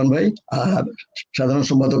রেদওয়ান ভাই, আর সাধারণ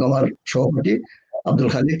সম্পাদক আমার সভাপতি আব্দুল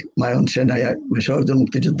খালিক মায়ন সেন একজন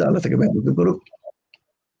মুক্তিযোদ্ধা, আল্লাহ থেকে ব্যবহার করুক।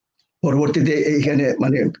 পরবর্তীতে এইখানে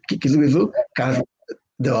মানে কিছু কিছু কাজ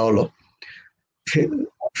দেওয়া হলো।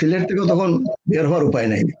 সিলেট থেকে তখন বের হওয়ার উপায়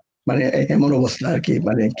নাই, মানে এমন অবস্থা আর কি,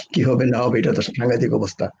 মানে কি হবে না হবে এটা তো সাংঘাতিক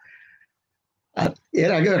অবস্থা। আর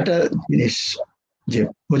এর আগেও একটা জিনিস, যে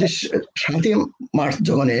 7ই মার্চ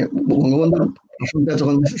যখন বঙ্গবন্ধুর ভাষণটা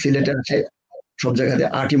যখন সিলেটে আসে, সব জায়গাতে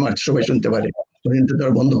 8ই মার্চ সবাই শুনতে পারে,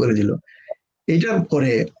 তারা বন্ধ করে দিল। এইটার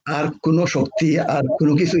পরে আর কোনো শক্তি আর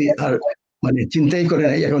কোনো কিছুই আর মানে চিন্তাই করে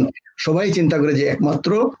নাই। এখন সবাই চিন্তা করে যে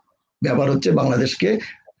একমাত্র ব্যাপার হচ্ছে বাংলাদেশকে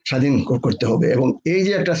স্বাধীন করতে হবে। এবং এই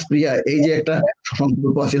যে একটা স্প্রিয়া, এই যে একটা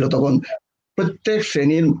সংকল্প ছিল তখন প্রত্যেক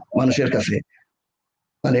শ্রেণীর মানুষের কাছে,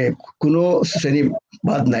 মানে কোনো শ্রেণী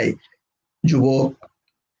বাদ নাই, যুবক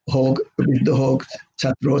হোক, বৃদ্ধ হোক,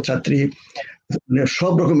 ছাত্র ছাত্রী, মানে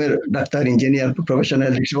সব রকমের ডাক্তার, ইঞ্জিনিয়ার,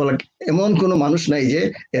 প্রফেশনাল, রিক্সাওয়ালা, এমন কোনো মানুষ নাই যে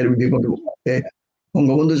এর বিপদে।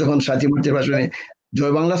 বঙ্গবন্ধু যখন 7ই মার্চের ভাষণে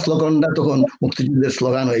জয় বাংলা স্লোগানটা তখন মুক্তিযুদ্ধের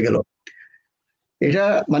স্লোগান হয়ে গেল। এটা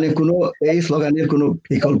মানে কোনো এই স্লোগানের কোনো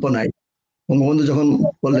বিকল্প নাই। বঙ্গবন্ধু যখন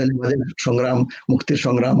বললেন আমাদের সংগ্রাম মুক্তির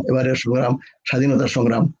সংগ্রাম, এবারের সংগ্রাম স্বাধীনতার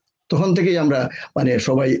সংগ্রাম, তখন থেকেই আমরা মানে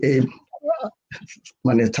সবাই এই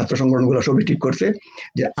মানে ছাত্র সংগঠনগুলো সবই ঠিক করছে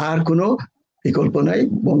যে আর কোনো বিকল্প নাই,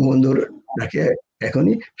 বঙ্গবন্ধুর ডাকে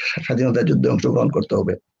এখনই স্বাধীনতা যুদ্ধে অংশগ্রহণ করতে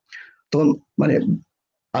হবে। তখন মানে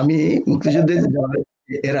আমি মুক্তিযুদ্ধে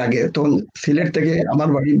এর আগে তখন সিলেট থেকে আমার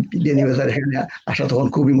বাড়ি বিয়ানীবাজার, এখানে আসা তখন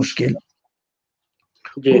খুবই মুশকিল,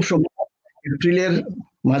 খুব সময় এপ্রিলের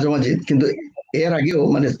মাঝামাঝি। কিন্তু এর আগেও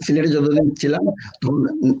মানে সিলেটে যতদিন ছিলাম তখন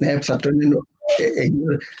ছাত্র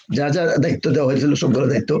যা যা দায়িত্ব দেওয়া হয়েছিল সবগুলো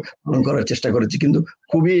দায়িত্ব পালন করার চেষ্টা করেছি, কিন্তু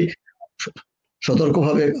খুবই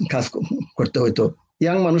সতর্কভাবে কাজ করতে হইতো।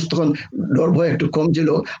 ইয়াং মানুষ তখন ডর ভয় একটু কম ছিল,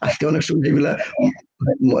 আজকে অনেক সময় এগুলা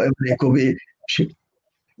মানে খুবই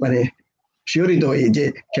মানে শিহরিত হই যে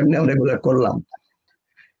কেমনে আমরা এগুলা করলাম।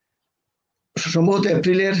 সম্ভবত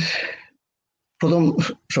এপ্রিলের প্রথম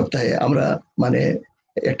সপ্তাহে আমরা মানে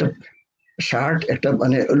একটা শার্ট, একটা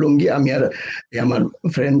মানে লুঙ্গি, আমি আর আমার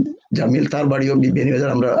ফ্রেন্ড জামিল, তার বাড়িও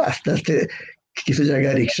বিয়ানীবাজার, আমরা আস্তে আস্তে কিছু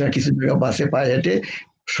জায়গায় রিক্সা, কিছু জায়গায় বাসে পায়ে হেঁটে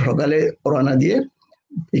সকালে রওনা দিয়ে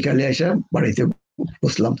বিকালে এসে বাড়িতে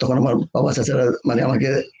বসলাম। তখন আমার বাবা চাচারা মানে আমাকে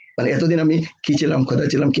মানে এতদিন আমি কি ছিলাম, কোথায়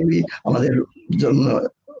ছিলাম, কেউই আমাদের জন্য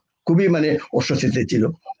খুবই মানে অস্বস্তিতে ছিল।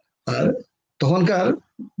 আর তখনকার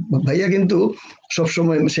ভাইয়া কিন্তু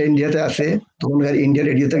সবসময় সে ইন্ডিয়াতে আছে, তখনকার ইন্ডিয়া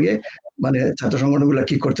রেডিও থেকে মানে ছাত্র সংগঠনগুলো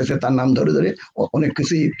কি করতেছে তার নাম ধরে ধরে অনেক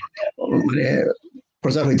কিছুই মানে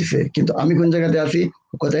প্রচার হইতেছে, কিন্তু আমি কোন জায়গাতে আছি,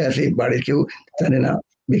 কোথায় আছি, বাড়ির কেউ জানে না।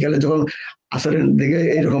 বিকালে যখন আসরের দিকে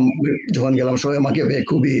এইরকম যখন গেলাম, সবাই আমাকে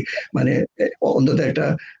খুবই মানে অন্তত একটা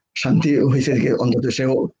শান্তি হয়েছে, অন্তত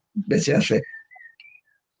সেও বেঁচে আছে।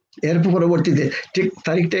 এর পরবর্তীতে ঠিক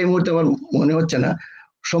তারিখটা এই মুহূর্তে আমার মনে হচ্ছে না,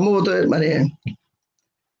 সম্ভবত মানে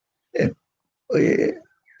ওই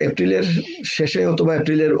এপ্রিলের শেষে অথবা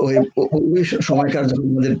এপ্রিলের ওই সময়কার যখন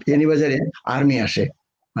আমাদের বাজারে আর্মি আসে,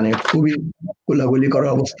 মানে খুবই গোলাগুলি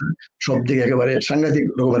করার অবস্থা, সব দিকে একেবারে সাংঘাতিক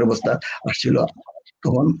রকমের অবস্থা আসছিল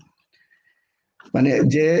তখন। মানে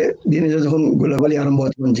যে দিনে যখন গোলাগুলি আরম্ভ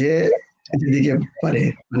হয়, তখন যে যেদিকে পারে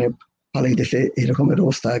মানে পালাইতেছে, এরকমের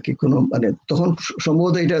অবস্থা কি কোনো মানে তখন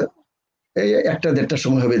সম্ভবত এটা এই 1-1:30টার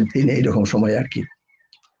সময় হবে দিনে, এইরকম সময় আর কি।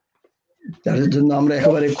 তার জন্য আমরা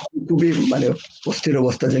একেবারে খুবই মানে অস্থির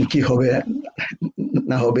অবস্থা, যে কি হবে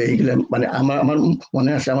না হবে এইগুলা। মানে আমার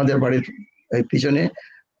মনে আছে আমাদের বাড়ির পিছনে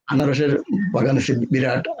আনারসের বাগান আছে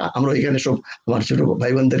বিরাট, আমরা এখানে সব আমার ছোট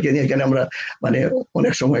ভাই বোনদেরকে নিয়ে এখানে আমরা মানে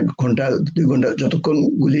অনেক সময় ঘন্টা 2 ঘন্টা যতক্ষণ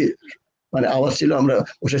গুলি মানে আওয়াজ ছিল আমরা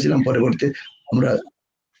বসেছিলাম, পরবর্তী আমরা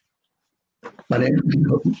মানে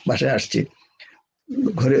বাসায় আসছি।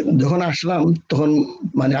 ঘরে যখন আসলাম তখন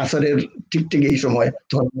মানে আসরের ঠিক ঠিক এই সময়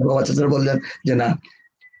তখন বাবা চাচারা বললেন যে না,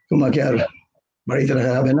 তোমাকে আর বাড়িতে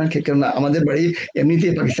রাখা যাবে না, কেননা আমাদের বাড়ি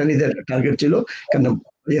এমনিতেই পাকিস্তানিদের টার্গেট ছিল, কেন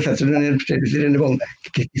প্রেসিডেন্ট এবং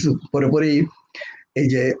কিছু পরে পরেই এই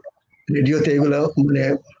যে রেডিওতে এগুলো মানে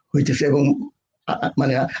হইতেছে, এবং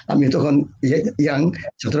মানে আমি তখন ইয়াং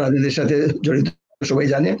ছাত্র রাজনীতির সাথে জড়িত, সবাই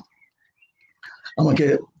জানে। আমাকে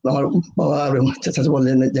আমার বাবা এবং চাচা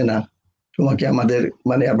বললেন যে না, তোমাকে আমাদের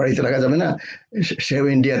মানে বাড়িতে রাখা যাবে না, সেও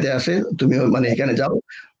ইন্ডিয়াতে আছে, তুমিও মানে এখানে যাও,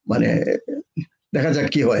 মানে দেখা যাক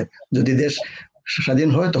কি হয়, যদি দেশ স্বাধীন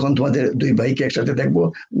হয় তখন তোমাদের 2 ভাইকে একসাথে দেখবো,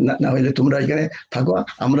 না হলে তোমরা এখানে থাকো,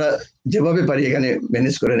 আমরা যেভাবে পারি এখানে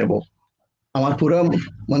ম্যানেজ করে নেব। আমার পুরো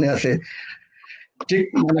মনে আছে ঠিক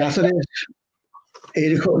মানে আসলে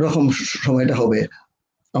এইরকম সময়টা হবে।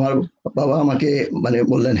 আমার বাবা আমাকে মানে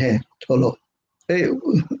বললেন হ্যাঁ চলো, এই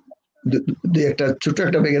 2-1টা ছোট্ট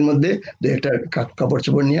একটা ব্যাগের মধ্যে 2-1টা কাপড়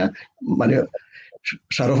চোপড় নিয়ে মানে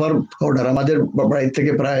সারোফার অর্ডার আমাদের বাড়ি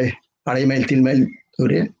থেকে প্রায় 2.5 মাইল 3 মাইল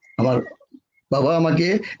দূরে, আমার বাবা আমাকে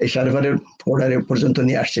এই সারোফারের অর্ডারে পর্যন্ত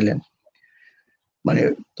নিয়ে আসছিলেন। মানে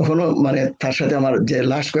তখনও মানে তার সাথে আমার যে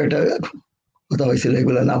লাস্ট কয়েকটা কথা হয়েছিল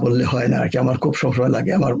এগুলো না বললে হয় না আর কি, আমার খুব সবসময়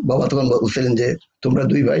লাগে। আমার বাবা তখন বলছিলেন যে তোমরা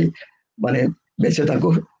 2 ভাই মানে বেঁচে থাকো,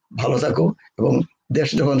 ভালো থাকো, এবং দেশ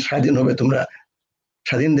যখন স্বাধীন হবে তোমরা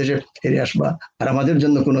স্বাধীন দেশে ফিরে আসবা, আর আমাদের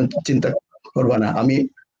জন্য কোনো চিন্তা করবা না। আমি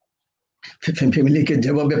ফ্যামিলিকে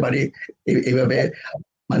যেভাবে পারি এইভাবে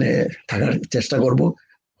মানে থাকার চেষ্টা করব,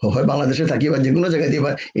 হয় বাংলাদেশে থাকি বা যে কোনো জায়গায় দিয়ে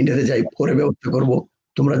বা ইন্ডিয়াতে যাই, পরে ব্যবস্থা করব,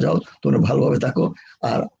 তোমরা যাও, তোমরা ভালোভাবে থাকো,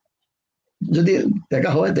 আর যদি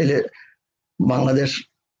দেখা হয় তাহলে বাংলাদেশ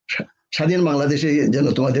স্বাধীন বাংলাদেশে যেন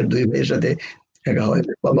তোমাদের 2 ভাইয়ের সাথে দেখা হয়।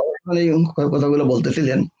 বাবা মানে এই কথাগুলো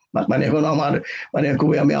বলতেছিলেন, মানে এখন আমার মানে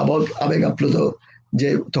খুবই আমি আবেগ আপ্লুত, যে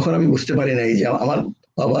তখন আমি বুঝতে পারি নাই যে আমার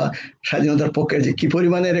বাবা স্বাধীনতার পক্ষে যে কি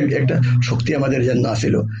পরিমাণের একটা শক্তি আমাদের জন্য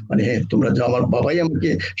আসিল। মানে হ্যাঁ তোমরা যাও, আমার বাবাই আমাকে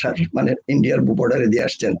মানে ইন্ডিয়ার বর্ডারে দিয়ে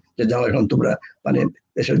আসছেন যে যাও, এখন তোমরা মানে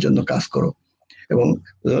দেশের জন্য কাজ করো। এবং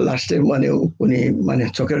লাস্টে মানে উনি মানে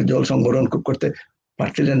চোখের জল সংবরণ করতে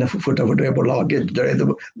পারছিলেন না, ফুটা হয়ে পড়লো, আমাকে জড়িয়ে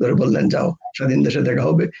ধরে বললেন যাও, স্বাধীন দেশে দেখা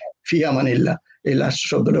হবে, ফি আমানিল্লাহ, এই লাস্ট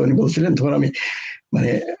শব্দটা উনি বলছিলেন। তখন আমি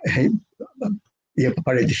মানে ইয়ে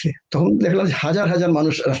পাড়িয়ে দিছে, তখন দেখলাম হাজার হাজার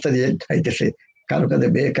মানুষ রাস্তা দিয়ে যাইতেছে, কারো কাঁধে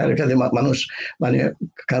বেগ, কারো কাঁধে মানুষ, মানে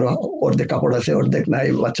কারো অর্ধেক কাপড় আছে অর্ধেক নাই,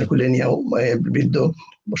 বাচ্চা খুলে নিয়ে বৃদ্ধ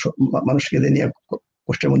মানুষ কেঁদে নিয়ে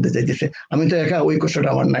কষ্টের মধ্যে যাইতেছে। আমি তো একা, ওই কষ্টটা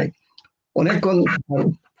আমার নাই। অনেকক্ষণ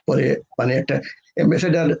পরে মানে একটা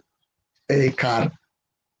অ্যাম্বাসেডার এই কার,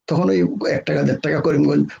 তখন ওই 1 টাকা 1.5 টাকা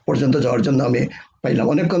করিমগঞ্জ পর্যন্ত যাওয়ার জন্য আমি পাইলাম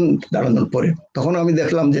অনেকক্ষণ দাঁড়ানোর পরে। তখন আমি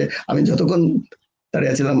দেখলাম যে আমি যতক্ষণ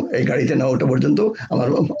দাঁড়িয়ে ছিলাম এই গাড়িতে না ওঠা পর্যন্ত, আমার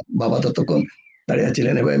বাবা ততক্ষণ দাঁড়িয়ে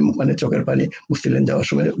ছিলেন এবং মানে চোখের পানি মুছছিলেন যাওয়ার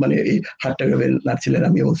সময়, মানে এই হাতটা ভেবে নাড়ছিলেন,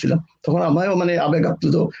 আমিও বলছিলাম। তখন আমারও মানে আবেগ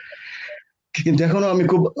আপ্লুত, কিন্তু এখনো আমি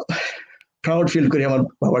খুব প্রাউড ফিল করি আমার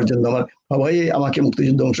বাবার জন্য। আমার বাবাই আমাকে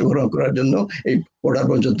মুক্তিযুদ্ধে অংশগ্রহণ করার জন্য এই বর্ডার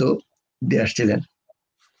পর্যন্ত দিয়ে আসছিলেন।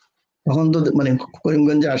 তখন তো মানে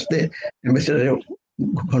করিমগঞ্জে আসতে অ্যাম্বাসেডারে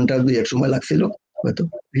ঘন্টা 2-1 সময় লাগছিল হয়তো।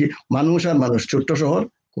 মানুষ আর মানুষ, ছোট্ট শহর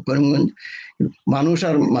করিমগঞ্জ, মানুষ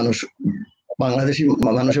আর মানুষ, বাংলাদেশি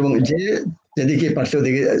মানুষ, এবং যে যেদিকে পারছে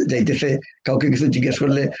ওদিকে যাইতেছে, কাউকে কিছু জিজ্ঞেস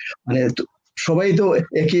করলে মানে সবাই তো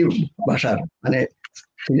একই ভাষার, মানে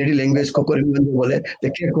সিলেটি ল্যাঙ্গুয়েজ করিমগঞ্জ বলে,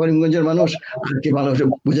 কে করিমগঞ্জের মানুষ আর কি মানুষ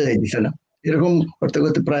বোঝা যাইতেছে না। এরকম করতে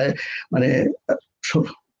করতে প্রায় মানে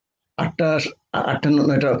 8টা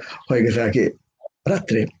 9টা হয়ে গেছে আর কি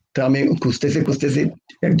রাত্রে। তো আমি খুঁজতেছি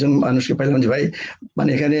একজন মানুষকে পাইলাম যে ভাই মানে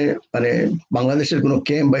এখানে মানে বাংলাদেশের কোনো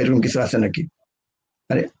ক্যাম্প বা এরকম কিছু আছে নাকি,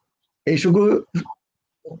 মানে এইটুকু।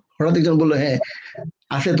 হঠাৎ একজন বললো হ্যাঁ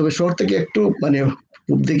আছে, তবে শহর থেকে একটু মানে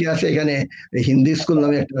পূব দিকে আছে, এখানে হিন্দি স্কুল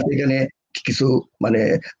নামে একটা আছে, এখানে কিছু মানে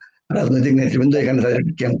রাজনৈতিক নেতৃবৃন্দ এখানে তাদের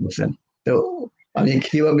ক্যাম্প করছেন। তো আমি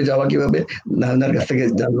কিভাবে ওনার কাছ থেকে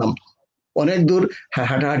জানলাম। অনেক দূর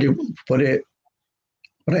হাঁটাহাঁটি পরে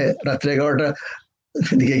প্রায় রাত্রে 11টা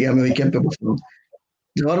দিকে গিয়ে আমি ওই ক্যাম্পে বসলাম।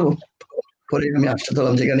 যাওয়ার পরে আমি আশ্চর্য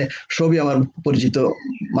হলাম, যেখানে সবই আমার পরিচিত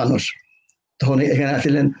মানুষ। তখন এখানে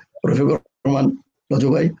আসছিলেন রফিকুর রহমান রজু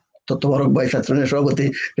ভাই, তত্ত্ববারক ভাই, ছাত্রলীগের সভাপতি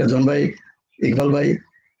রেজন ভাই, ইকবাল ভাই,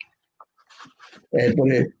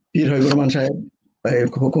 এরপরে পীর হবিবুর রহমান সাহেব,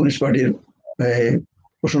 কমিউনিস্ট পার্টির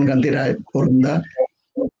প্রসন্ন কান্তি রায়, অরুণদা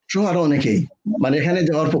সহ আরো অনেকেই। মানে এখানে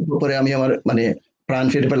যাওয়ার পরে আমি আমার মানে প্রাণ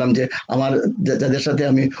ফিরে পেলাম, যে আমার যাদের সাথে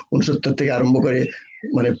আমি 69 থেকে আরম্ভ করে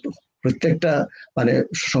মানে প্রত্যেকটা মানে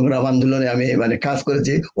সংগ্রাম আন্দোলনে আমি মানে কাজ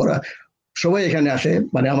করেছি, ওরা সবাই এখানে আসে।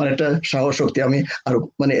 মানে আমার একটা সাহস শক্তি, আমি আর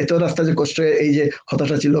মানে এত রাস্তা যে কষ্ট, এই যে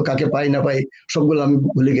হতাশা ছিল কাকে পাই না পাই সবগুলো আমি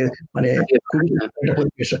ভুলে গিয়ে মানে খুবই একটা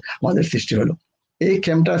পরিবেশ আমাদের সৃষ্টি হলো। এই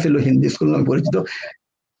ক্যাম্পটা ছিল হিন্দি স্কুল নামে পরিচিত।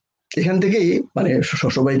 এখান থেকেই মানে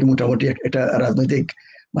সবাইকে মোটামুটি একটা রাজনৈতিক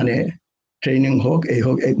মানে ট্রেনিং হোক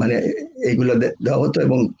মানে এইগুলো দেওয়া হতো,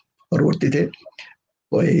 এবং পরবর্তীতে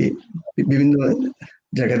ওই বিভিন্ন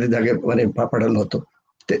জায়গায় মানে পাঠানো হতো।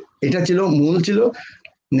 এটা মূল ছিল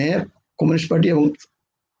ন্যাপ, কমিউনিস্ট পার্টি এবং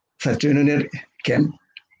ছাত্র ইউনিয়নের ক্যাম্প।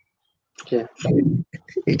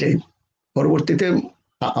 এটাই পরবর্তীতে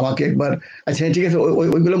আমাকে একবার, আচ্ছা ঠিক আছে,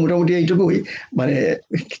 ওইগুলো মোটামুটি এইটুকুই, মানে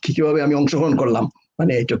কিভাবে আমি অংশগ্রহণ করলাম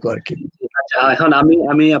মানে এইটুকু আর কি। আচ্ছা, এখন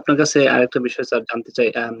আমি আপনার কাছে আরেকটা বিষয় স্যার জানতে চাই।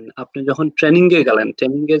 আপনি যখন ট্রেনিং এ গেলেন,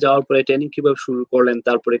 ট্রেনিং এ যাওয়ার পরে ট্রেনিং কিভাবে শুরু করলেন,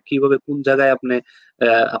 তারপরে কিভাবে কোন জায়গায়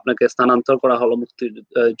আপনাকে স্থানান্তর করা হলো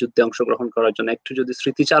মুক্তিযুদ্ধে অংশগ্রহণ করার জন্য, একটু যদি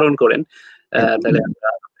স্মৃতিচারণ করেন তাহলে আমরা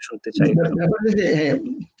শুনতে চাই। হ্যাঁ,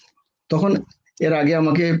 তখন এর আগে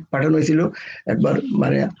আমাকে পাঠানো হয়েছিল একবার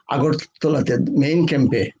মানে আগরতলাতে মেইন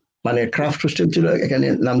ক্যাম্পে, মানে ক্রাফট হোস্টেল ছিল, এখানে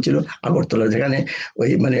নাম ছিল আগরতলা, যেখানে ওই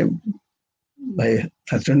মানে ভাই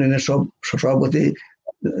ছাত্র ইউনিয়নের সভাপতি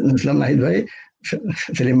ইসলাম নাহিদ ভাই,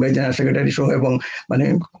 সেলিম ভাই জেনারেল সেক্রেটারি সহ, এবং মানে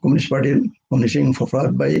কমিউনিস্ট পার্টির মনি সিং,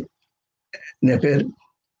 ফফরাত ভাই, নেপের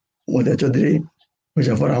মুদা চৌধুরী,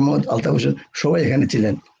 মুজাফর আহমদ, আলতাফ হোসেন সবাই এখানে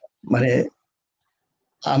ছিলেন। মানে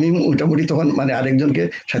আমি মোটামুটি তখন মানে আরেকজনকে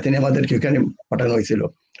সাথে নিয়ে আমাদেরকে ওখানে পাঠানো হয়েছিল।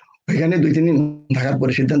 ওইখানে 2-3 দিন থাকার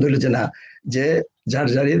পরে সিদ্ধান্ত হলো যে না, যে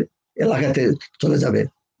যার এলাকাতে চলে যাবে।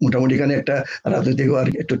 মোটামুটি এখানে একটা রাজনৈতিক আর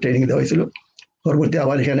একটু ট্রেনিং দেওয়া হয়েছিল। পরবর্তী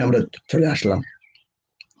আবার এখানে আমরা চলে আসলাম।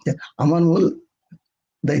 আমার মূল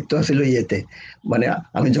দায়িত্ব ছিল ইয়েতে, মানে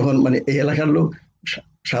আমি যখন মানে এই এলাকার লোক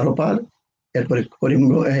সারোপার, এরপরে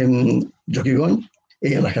করিমগঞ্জ, জকিগঞ্জ,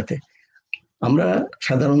 এই এলাকাতে আমরা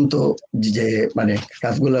সাধারণত যে মানে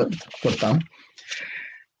কাজগুলো করতাম,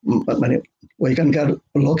 মানে ওইখানকার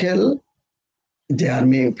লোকাল যে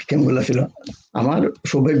আর্মি ক্যাম্পগুলো ছিল, আমার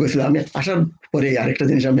সৌভাগ্য ছিল আমি আসার পরে আরেকটা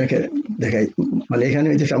জিনিস আমি দেখাই। মানে এখানে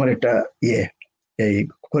হইতেছে আমার একটা এই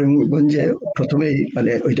করিমগঞ্জে প্রথমেই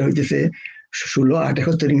মানে ওইটা হইতেছে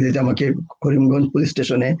 16/8 ইংরেজিতে আমাকে করিমগঞ্জ পুলিশ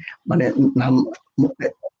স্টেশনে মানে নাম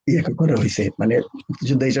করা হয়েছে, মানে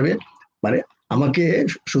মুক্তিযোদ্ধা হিসাবে। মানে আমাকে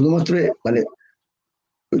শুধুমাত্র মানে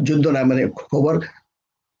যুদ্ধ না, মানে খবর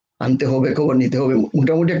আনতে হবে, খবর নিতে হবে,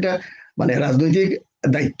 মোটামুটি একটা মানে রাজনৈতিক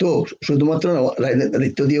দায়িত্ব, শুধুমাত্র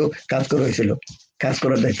দায়িত্ব দিয়েও কাজ করা হয়েছিল, কাজ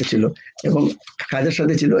করার দায়িত্ব ছিল। এবং কাজের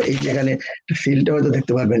সাথে ছিল এই যেখানে ফিল্ডটা হয়তো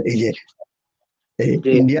দেখতে পারবেন, এই যে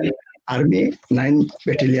ইন্ডিয়ান আর্মি 9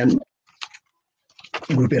 ব্যাটালিয়ন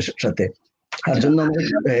গ্রুপের সাথে। তার জন্য আমাদের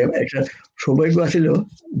একটা সৌভাগ্য ছিল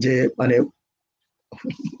যে মানে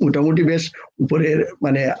মোটামুটি বেশ উপরের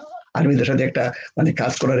মানে আর্মিদের সাথে একটা মানে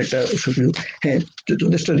কাজ করার একটা সুযোগ। হ্যাঁ,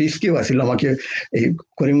 যথেষ্ট রিস্কিও আছিল। আমাকে এই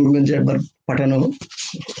করিমগঞ্জে একবার পাঠানো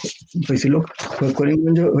হয়েছিল।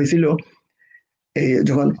 করিমগঞ্জে হয়েছিল এই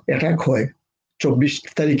যখন অ্যাটাক হয়, 24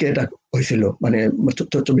 তারিখে অ্যাটাক হয়েছিল, মানে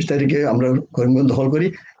 24 তারিখে আমরা করিমগঞ্জ দখল করি।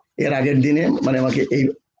 এর আগের দিনে মানে আমাকে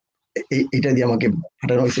এইটা দিয়ে আমাকে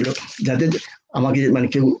পাঠানো হয়েছিল, যাতে আমাকে মানে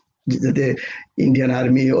কেউ যাতে ইন্ডিয়ান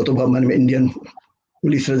আর্মি অথবা মানে ইন্ডিয়ান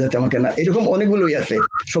পুলিশরা যাতে আমাকে না, এরকম অনেকগুলোই আছে,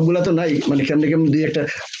 সবগুলা তো নাই, মানে কেমন কেমন 2-1টা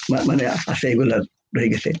মানে আছে, এগুলা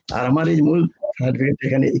রয়ে গেছে। আর আমার এই মূল সার্টিফিকেট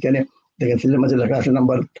এখানে দেখেন সিলের মাঝে লেখা আছে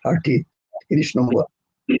নাম্বার 30 নম্বর,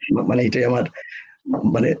 মানে এটাই আমার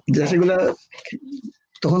মানে যেগুলা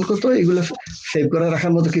তখন কত এগুলো সেভ করে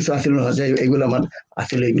রাখার মতো কিছু আসলে না, যাই এগুলো আমার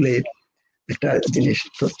আসলে এগুলো একটা জিনিস।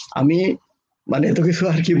 তো আমি মানে এত কিছু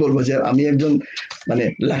আর কি বলবো, যে আমি একজন মানে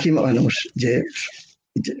লাকি মানুষ, যে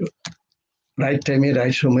রাইট টাইমে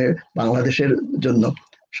রাইট সময়ে বাংলাদেশের জন্য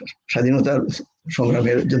স্বাধীনতার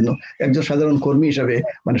সংগ্রামের জন্য একজন সাধারণ কর্মী হিসাবে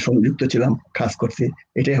মানে সংযুক্ত ছিলাম, কাজ করছি।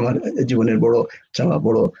 এটাই আমার জীবনের বড় চাওয়া,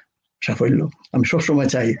 বড় সাফল্য। আমি সবসময়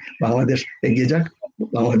চাই বাংলাদেশ এগিয়ে যাক,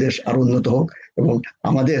 বাংলাদেশ আরো উন্নত হোক, এবং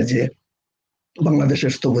আমাদের যে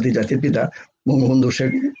বাংলাদেশের স্থপতি জাতির পিতা বঙ্গবন্ধু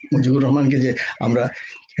শেখ মুজিবুর রহমানকে যে আমরা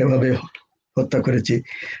এভাবে হত্যা করেছি,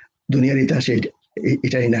 দুনিয়ার ইতিহাসে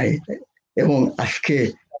এটাই নাই। এবং আজকে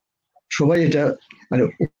সবাই এটা মানে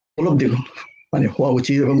উপলব্ধি মানে হওয়া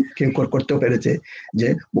উচিত, এবং কেউ করতেও পেরেছে যে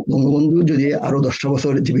বঙ্গবন্ধু যদি আরো 10টা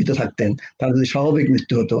বছর জীবিত থাকতেন, তার যদি স্বাভাবিক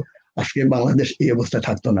মৃত্যু হতো, আজকে বাংলাদেশ এই অবস্থায়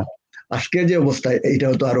থাকতো না। আজকের যে অবস্থায় এটা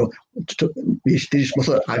হতো আরো 20-30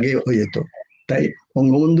 বছর আগে হয়ে যেত। তাই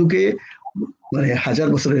বঙ্গবন্ধুকে মানে 1000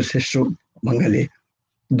 বছরের শ্রেষ্ঠ বাঙালি,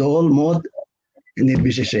 দল মত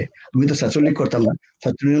নির্বিশেষে। আমি তো ছাত্রলীগ করতাম না,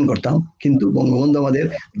 ছাত্র ইউনিয়ন করতাম, কিন্তু বঙ্গবন্ধু আমাদের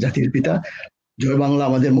জাতির পিতা, জয় বাংলা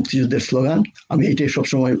আমাদের মুক্তিযুদ্ধের স্লোগান। আমি এটাই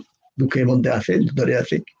সবসময় দুঃখের মধ্যে আছে, ধরে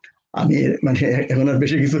আছি। আমি মানে এখন আর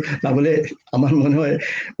বেশি কিছু না বলে আমার মনে হয়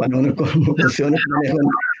মানে অনেক বলছি, অনেক মানে এখন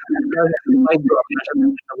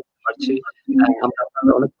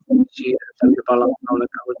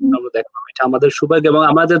এটা আমাদের সৌভাগ্য, এবং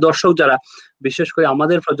আমাদের দর্শক যারা, বিশেষ করে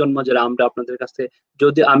আমাদের প্রজন্ম যারা, আমরা আপনাদের কাছে,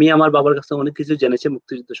 যদি আমি আমার বাবার কাছে অনেক কিছু জেনেছি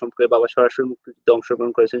মুক্তিযুদ্ধ সম্পর্কে, বাবা সরাসরি মুক্তিযুদ্ধে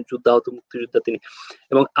অংশগ্রহণ করেছেন, যুদ্ধাহত মুক্তিযোদ্ধা তিনি,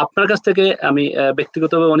 এবং আপনার কাছ থেকে আমি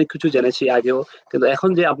ব্যক্তিগতভাবে অনেক কিছু জেনেছি আগেও, কিন্তু এখন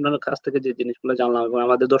যে আপনার কাছ থেকে যে জিনিসগুলো জানলাম এবং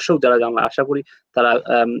আমাদের দর্শক যারা জানলাম, আশা করি তারা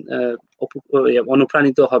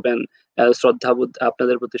অনুপ্রাণিত হবেন। শ্রদ্ধাবোধ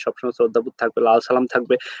আপনাদের প্রতি সবসময় শ্রদ্ধাবোধ থাকবে, লাল সালাম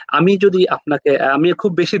থাকবে। আমি যদি আপনাকে, আমি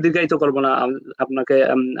খুব বেশি দীর্ঘায়িত করবো না, আপনাকে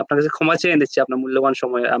আপনার কাছে ক্ষমা চেয়ে নিচ্ছি, আপনার মূল্যবান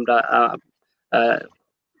সময় আমরা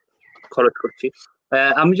খরচ করছি।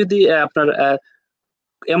 আমি যদি আপনার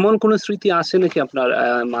এমন কোন স্মৃতি আছে নাকি আপনার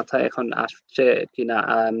মাথায় এখন আসছে কিনা,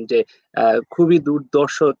 যে খুবই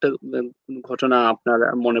দুর্দর্শ একটা ঘটনা আপনার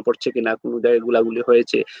মনে পড়ছে কিনা, কোনো জায়গায় গুলাগুলি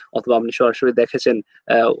হয়েছে, অথবা আপনি সরাসরি দেখেছেন,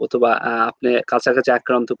 অথবা আপনি কাছাকাছি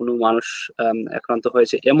আক্রান্ত কোনো মানুষ আক্রান্ত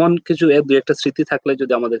হয়েছে, এমন কিছু দু একটা স্মৃতি থাকলে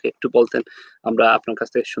যদি আমাদেরকে একটু বলতেন, আমরা আপনার কাছ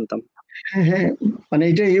থেকে শুনতাম। হ্যাঁ হ্যাঁ, মানে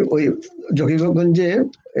এটাই ওই জকিগঞ্জে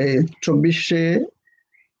 24শে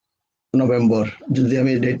নভেম্বর, যদি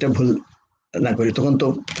আমি ডেটটা ভুল না করি, তখন তো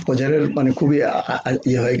ফজরের মানে খুবই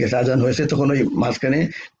ইয়ে হয়ে গেছে, আজান হয়েছে, তখন ওই মাঝখানে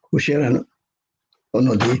কুশিয়ারা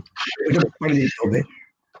নদী, ওইটা পাড়ি দিতে হবে,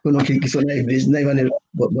 কোনো কিছু নাই, ব্রিজ নাই, মানে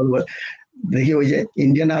বলবো দেখি ওই যে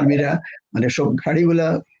ইন্ডিয়ান আর্মিরা মানে সব গাড়িগুলা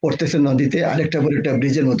পড়তেছে নদীতে, আরেকটা পরে একটা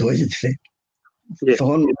ব্রিজের মতো হয়ে যেতেছে।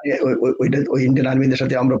 তখন ওই ইন্ডিয়ান আর্মিদের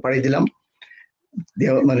সাথে আমরা পাড়ি দিলাম,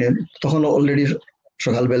 মানে তখন অলরেডি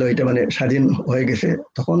সকালবেলা এটা মানে স্বাধীন হয়ে গেছে।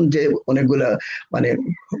 তখন যে অনেকগুলা মানে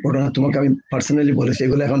ঘটনা তোমাকে আমি পার্সোনালি বলেছি,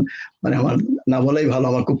 এগুলো এখন মানে আমার না বলাই ভালো,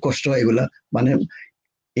 আমার খুব কষ্ট হয় এগুলা। মানে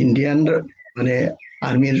ইন্ডিয়ান মানে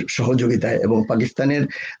আর্মির সহযোগিতায় এবং পাকিস্তানের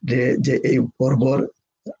যে এই বর্বর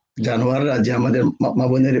জানোয়াররা যে আমাদের মা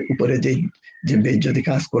বোনের উপরে যে বেইজ্জতি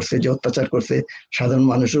কাজ করছে, যে অত্যাচার করছে, সাধারণ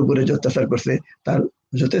মানুষের উপরে যে অত্যাচার করছে, তার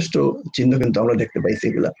যথেষ্ট চিহ্ন কিন্তু আমরা দেখতে পাইছি।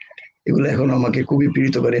 এগুলো এখন আমাকে খুবই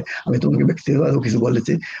পীড়িত করে। আমি তোমাকে ব্যক্তিগতভাবে কিছু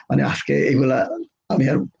বলেছি, মানে আজকে এগুলা আমি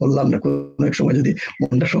আর বললাম না, কোনো এক সময় যদি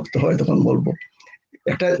মনটা শক্ত হয় তখন বলবো।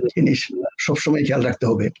 একটা জিনিস সবসময় খেয়াল রাখতে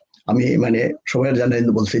হবে, আমি মানে সবাই জানেন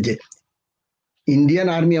বলছি যে ইন্ডিয়ান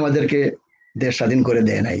আর্মি আমাদেরকে দেশ স্বাধীন করে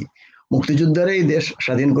দেয় নাই, মুক্তিযোদ্ধারাই দেশ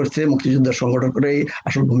স্বাধীন করছে, মুক্তিযোদ্ধার সংগঠকরাই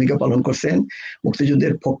আসল ভূমিকা পালন করছেন,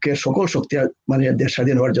 মুক্তিযুদ্ধের পক্ষে সকল শক্তি মানে দেশ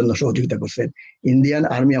স্বাধীন হওয়ার জন্য সহযোগিতা করছেন। ইন্ডিয়ান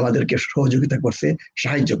আর্মি আমাদেরকে সহযোগিতা করছে,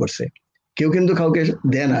 সাহায্য করছে, কেউ কিন্তু কাউকে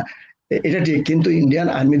দেয় না, এটা ঠিক, কিন্তু ইন্ডিয়ান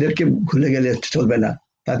আর্মিদেরকে ভুলে গেলে চলবে না।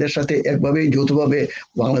 তাদের সাথে একভাবেই যৌথভাবে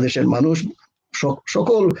বাংলাদেশের মানুষ,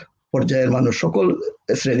 সকল পর্যায়ের মানুষ, সকল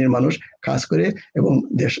শ্রেণীর মানুষ কাজ করে এবং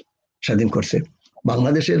দেশ স্বাধীন করছে।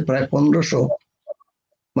 বাংলাদেশের প্রায় 1500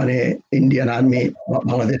 মানে ইন্ডিয়ান আর্মি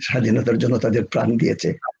বাংলাদেশ স্বাধীনতার জন্য তাদের প্রাণ দিয়েছে,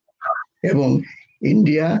 এবং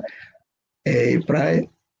ইন্ডিয়া এই প্রায়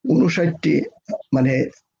 59টি মানে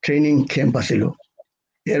ট্রেনিং ক্যাম্প আছিল,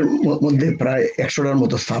 এর মধ্যে প্রায় 100টার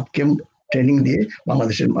মতো সাব ক্যাম্প ট্রেনিং দিয়ে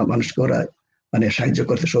বাংলাদেশের মানুষকে ওরা মানে সাহায্য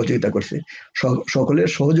করতে, সহযোগিতা করছে। সকলের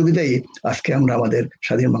সহযোগিতাই আজকে আমরা আমাদের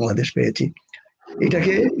স্বাধীন বাংলাদেশ পেয়েছি।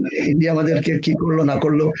 এটাকে ইন্ডিয়া আমাদেরকে কি করলো না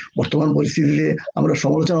করলো বর্তমান পরিস্থিতিতে আমরা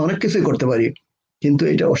সমালোচনা অনেক কিছুই করতে পারি, কিন্তু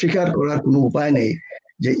এটা অস্বীকার করার কোনো উপায় নেই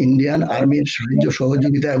যে ইন্ডিয়ান আর্মির সাহায্য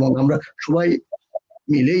সহযোগিতা, এবং আমরা সবাই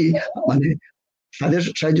মিলেই মানে তাদের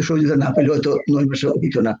সাহায্য সহযোগিতা না পেলে হয়তো 9 মাসে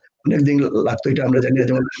হইতো না, অনেকদিন লাগতো, এটা আমরা জানি না।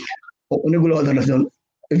 যেমন অনেকগুলো উদাহরণ আছে, যেমন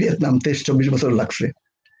ভিয়েতনাম 23-24 বছর লাগছে,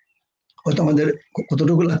 হয়তো আমাদের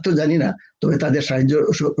কতটুকু লাগতো জানি না, তবে তাদের সাহায্য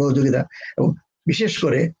সহযোগিতা, এবং বিশেষ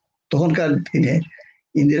করে তখনকার দিনে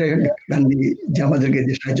ইন্দিরা গান্ধী যে আমাদেরকে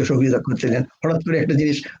যে সাহায্য সহযোগিতা করছিলেন, হঠাৎ করে একটা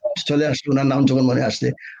জিনিস চলে আসলো, ওনার নাম যখন মনে আসছে,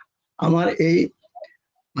 আমার এই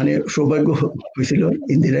মানে সৌভাগ্য হয়েছিল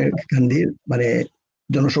ইন্দিরা গান্ধীর মানে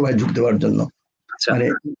জনসভায় যোগ দেওয়ার জন্য। আচ্ছা মানে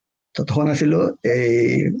তখন আসলে এই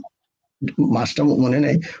মাসটা মনে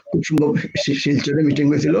নেই, খুব সম্ভব শিলচরে মিটিং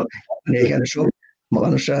হয়েছিল। মানে এখানে সব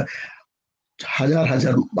মানুষরা, হাজার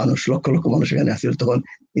হাজার মানুষ, লক্ষ লক্ষ মানুষ এখানে আসছিল। তখন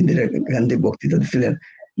ইন্দিরা গান্ধী বক্তৃতা দিচ্ছিলেন,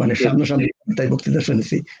 মানে সামনাসামনি তাই বক্তৃতা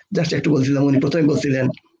শুনেছি। জাস্ট একটু বলছিলাম, উনি প্রথমে বলছিলেন,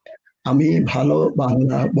 আমি ভালো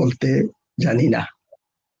বাংলা বলতে জানি না,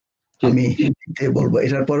 আমি হিন্দিতে বলবো।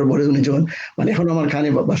 এটার পর বলে উনি যখন মানে এখন আমার কানে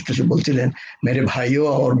বাজতেছে বলছিলেন, মেরে ভাইও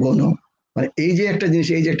আর বোনও। মানে এই যে একটা জিনিস,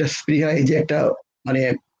 এই যে একটা স্পৃহা, এই যে একটা মানে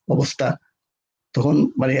অবস্থা, তখন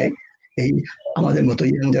মানে এই আমাদের মতো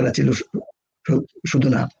ইয়াং যারা ছিল, শুধু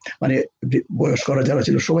না মানে বয়স্করা যারা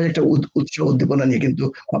ছিল, সবাই একটা উৎসাহ উদ্দীপনা নিয়ে কিন্তু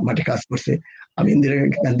মাঠে কাজ করছে। আমি ইন্দিরা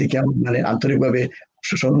গান্ধীকে মানে আন্তরিকভাবে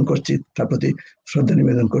স্মরণ করছি, তার প্রতি শ্রদ্ধা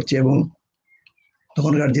নিবেদন করছি। এবং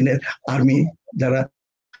তখনকার দিনের আর্মি যারা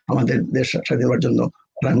আমাদের দেশ স্বাধীন হওয়ার জন্য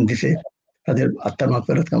প্রাণ দিছে, তাদের আত্মার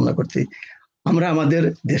মাগফিরাত কামনা করছি। আমরা আমাদের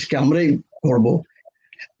দেশকে আমরাই করব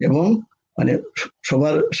এবং মানে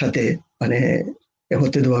সবার সাথে মানে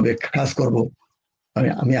একত্রিতভাবে কাজ করব। মানে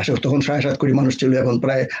আমি আশা, তখন 7.5 কোটি মানুষ ছিল, এখন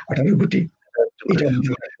প্রায় 18 কোটি। এটা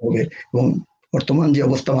হবে। এবং বর্তমান যে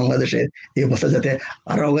অবস্থা বাংলাদেশের, এই অবস্থা যাতে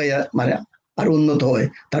আরো আগাইয়া মানে আরো উন্নত হয়,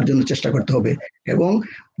 তার জন্য চেষ্টা করতে হবে। এবং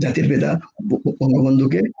জাতির পিতা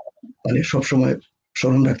বঙ্গবন্ধুকে মানে সবসময়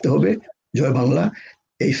স্মরণ রাখতে হবে। জয় বাংলা,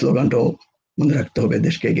 এই স্লোগানটাও মনে রাখতে হবে,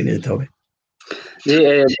 দেশকে এগিয়ে নিয়ে যেতে হবে। জি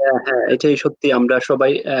হ্যাঁ, এটাই সত্যি। আমরা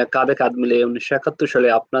সবাই কাঁধে কাঁধ মিলে 1971 সালে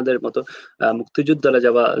আপনাদের মতো মুক্তিযোদ্ধারা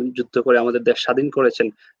যারা যুদ্ধ করে আমাদের দেশ স্বাধীন করেছেন,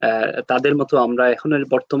 তাদের মতো আমরা এখনের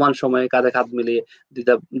বর্তমান সময়ে কাঁধে কাঁধ মিলিয়ে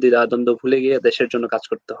দ্বিধাদ্বন্দ্ব ভুলে গিয়ে দেশের জন্য কাজ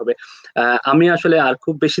করতে হবে। আমি আসলে আর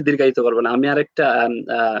খুব বেশি দীর্ঘায়িত করবো না। আমি আরেকটা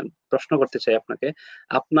প্রশ্ন করতে চাই আপনাকে।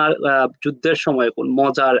 আপনার যুদ্ধের সময় কোন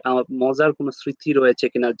মজার কোনো স্মৃতি রয়েছে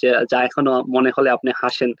কিনা, যা এখনো মনে হলে আপনি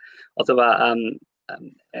হাসেন, অথবা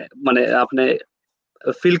মানে আপনি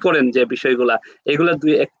ফিল করেন যে বিষয়গুলা, এগুলা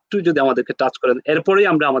একটু যদি আমাদেরকে টাচ করেন, এরপরেই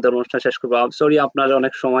আমরা আমাদের অনুষ্ঠান শেষ করবো। সরি, আপনার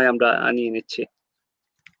অনেক সময় আমরা নিয়ে নিচ্ছি।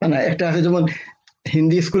 না, একটা আছে, যেমন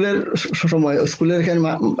হিন্দি স্কুলের সময়, স্কুলের এখানে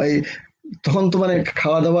তখন তো মানে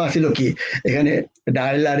খাওয়া দাওয়া ছিল কি, এখানে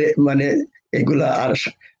ডাল আর মানে এগুলা, আর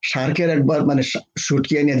শার্কের একবার মানে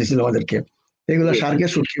শুটকি এনে দিয়েছিল আমাদেরকে। এগুলা শার্কের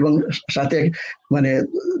শুটকি, এবং সাথে মানে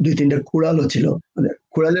 2-3টা কুড়ালও ছিল। মানে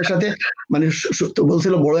কুড়ালের সাথে মানে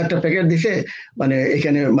বলছিল বড় একটা প্যাকেট দিছে, মানে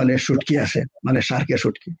এখানে মানে শুটকি আছে, মানে শার্কের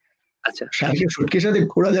শুটকি। আচ্ছা, শার্কের শুটকির সাথে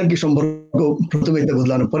কুড়ালের কি সম্পর্ক, প্রথমে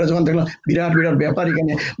বুঝলাম না। পরে যখন দেখলাম বিরাট বিরাট ব্যাপার,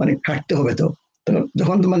 এখানে মানে কাটতে হবে। তো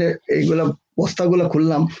যখন তো মানে এইগুলা বস্তাগুলো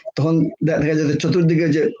খুললাম, তখন দেখা যায় চতুর্দিকে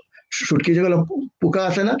যে শুটকি যেগুলো পোকা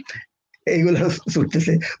আছে না, এইগুলো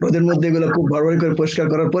ছুটতেছে রোদের মধ্যে। এগুলো খুব বারবার করে পরিষ্কার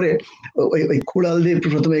করার পরে ওই কুড়াল দিয়ে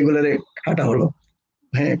প্রথমে এগুলারে কাটা হলো।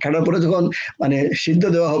 হ্যাঁ, কাটার পরে যখন মানে সিদ্ধ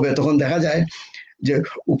দেওয়া হবে, তখন দেখা যায় যে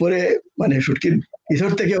উপরে মানে শুটকির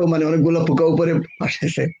ভিতর থেকেও মানে অনেকগুলো পোকা উপরে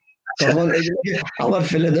আসতেছে। তখন এইগুলোকে আবার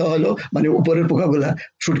ফেলে দেওয়া হলো, মানে উপরের পোকাগুলা।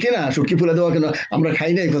 শুটকি না, শুটকি ফেলে দেওয়া কেন, আমরা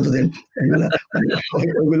খাই নাই কতদিন এগুলা,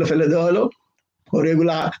 ওইগুলো ফেলে দেওয়া হলো। পরে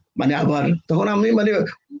এগুলা মানে আবার তখন আমি মানে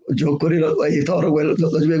যোগ করি,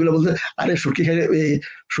 এগুলো বলতে, আরে শুটকি খাইলে, এই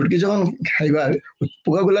শুটকি যখন খাইবা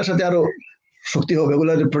পোকাগুলার সাথে আরো শক্তি হবে,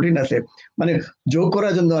 ওগুলোর প্রোটিন আছে, মানে যোগ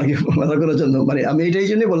করার জন্য আর কি, মজা করার জন্য। মানে আমি এটাই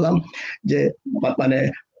জন্যই বললাম যে মানে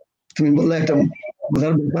তুমি বললে একটা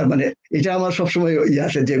বোঝার ব্যাপার, মানে এটা আমার সবসময় ইয়ে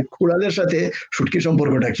আছে যে কুড়ালের সাথে শুটকির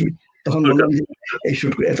সম্পর্কটা কি। তখন বললাম যে এই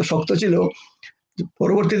শুটকি এত শক্ত ছিল,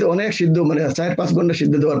 পরবর্তীতে অনেক সিদ্ধ, মানে 4-5 ঘন্টা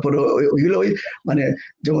সিদ্ধ দেওয়ার পরে ওইগুলো ওই মানে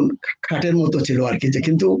যেমন কাঠের মতো ছিল আর কি, যে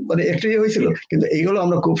কিন্তু মানে একটাই হয়েছিল, কিন্তু এইগুলো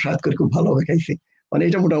আমরা খুব স্বাদ করে খুব ভালোভাবে খাইছি। মানে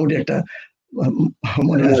এটা মোটামুটি একটা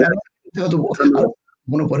মনে আছে, হয়তো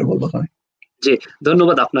মনে পরে বলবো। জি,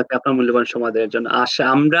 ধন্যবাদ আপনাকে আপনার মূল্যবান সময় দেওয়ার জন্য।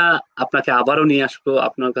 আমরা আপনাকে আবারও নিয়ে আসবো।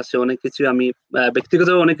 আপনার কাছে অনেক কিছু আমি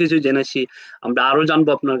ব্যক্তিগতভাবে অনেক কিছু জেনেছি, আমরা আরো জানবো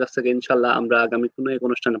আপনার কাছ থেকে। ইনশাল্লাহ আমরা আগামী কোনো এক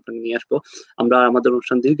অনুষ্ঠান আপনাকে নিয়ে আসবো। আমরা আমাদের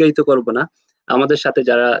অনুষ্ঠান দীর্ঘায়িত করব না। আমাদের সাথে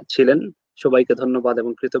যারা ছিলেন সবাইকে ধন্যবাদ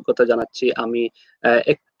এবং কৃতজ্ঞতা জানাচ্ছি। আমি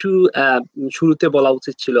একটু শুরুতে বলা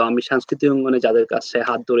উচিত ছিল, আমি সাংস্কৃতিক অঙ্গনে যাদের কাছে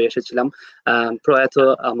হাত ধরে এসেছিলাম, প্রয়াত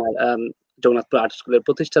আমার জগন্নাথপুর আর্ট স্কুলের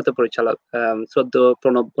প্রতিষ্ঠাতা পরিচালক শ্রদ্ধেয়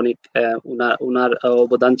প্রণব বণিক, উনার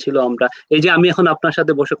অবদান ছিল। আমরা এই যে আমি এখন আপনার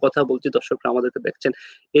সাথে বসে কথা বলছি, দর্শকরা আমাদেরকে দেখছেন,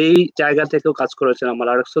 এই জায়গা থেকেও কাজ করেছেন আমার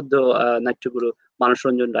আরেক শ্রদ্ধেয় নাট্যগুরু মানস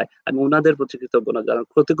রঞ্জন রায়। আমি ওনাদের প্রতি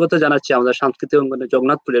কৃতজ্ঞতা জানাচ্ছি। আমাদের সাংস্কৃতিক অঙ্গনে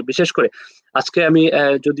জগন্নাথপুরের, বিশেষ করে আজকে আমি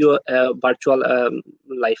যদিও ভার্চুয়াল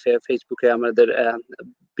লাইফে ফেসবুকে আমাদের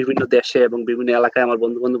বিভিন্ন দেশে এবং বিভিন্ন এলাকায় আমার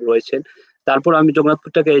বন্ধু বান্ধব রয়েছেন, তারপর আমি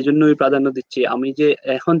জগন্নাথপুরটাকে এই জন্যই প্রাধান্য দিচ্ছি। আমি যে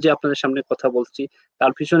এখন যে আপনাদের সামনে কথা বলছি,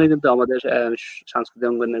 তার পিছনে কিন্তু আমাদের সাংস্কৃতিক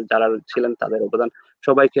অঙ্গনের যারা ছিলেন তাদের অবদান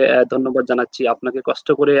সবাইকে ধন্যবাদ জানাচ্ছি। আপনাকে কষ্ট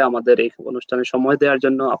করে আমাদের এই অনুষ্ঠানে সময় দেওয়ার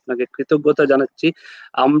জন্য আপনাকে কৃতজ্ঞতা জানাচ্ছি।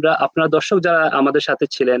 আপনারা দর্শক যারা আমাদের সাথে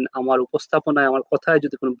ছিলেন, আমার উপস্থাপনায় আমার কথায়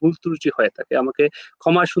যদি কোনো ভুল ত্রুটি হয়ে থাকে আমাকে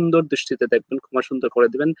ক্ষমা সুন্দর দৃষ্টিতে দেখবেন, ক্ষমা সুন্দর করে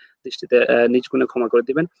দিবেন, দৃষ্টিতে নিজ গুণে ক্ষমা করে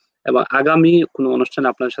দিবেন। এবং আগামী কোনো অনুষ্ঠানে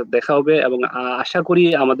আপনার সাথে দেখা হবে এবং আশা করি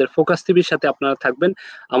আমাদের ফোকাস টিভির সাথে আপনারা থাকবেন,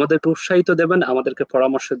 আমাদেরকে উৎসাহিত দেবেন, আমাদেরকে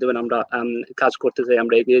পরামর্শ দেবেন। আমরা কাজ করতে চাই,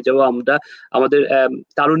 আমরা এগিয়ে যাবো। আমরা আমাদের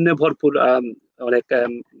তারুণ্যে ভরপুর অনেক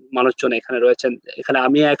মানুষজন এখানে রয়েছেন। এখানে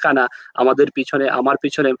আমি একা না, আমার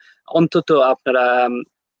পিছনে অন্তত আপনারা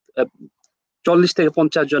 40 থেকে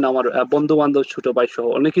 50 জন আমার বন্ধু বান্ধব, ছোট ভাই সহ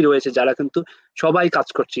অনেকেই রয়েছে যারা কিন্তু সবাই কাজ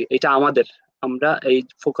করছি। এটা আমরা এই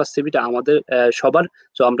ফোকাস টিভিটা আমাদের সবার,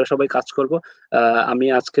 তো আমরা সবাই কাজ করব। আমি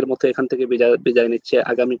আজকের মতো এখান থেকে বিদায় নিচ্ছি।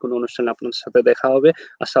 আগামী কোনো অনুষ্ঠানে আপনার সাথে দেখা হবে।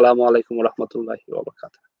 আসসালামু আলাইকুম ওয়া রাহমাতুল্লাহি ওয়া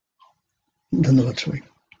বারাকাতুহু। ধন্যবাদ সবাই।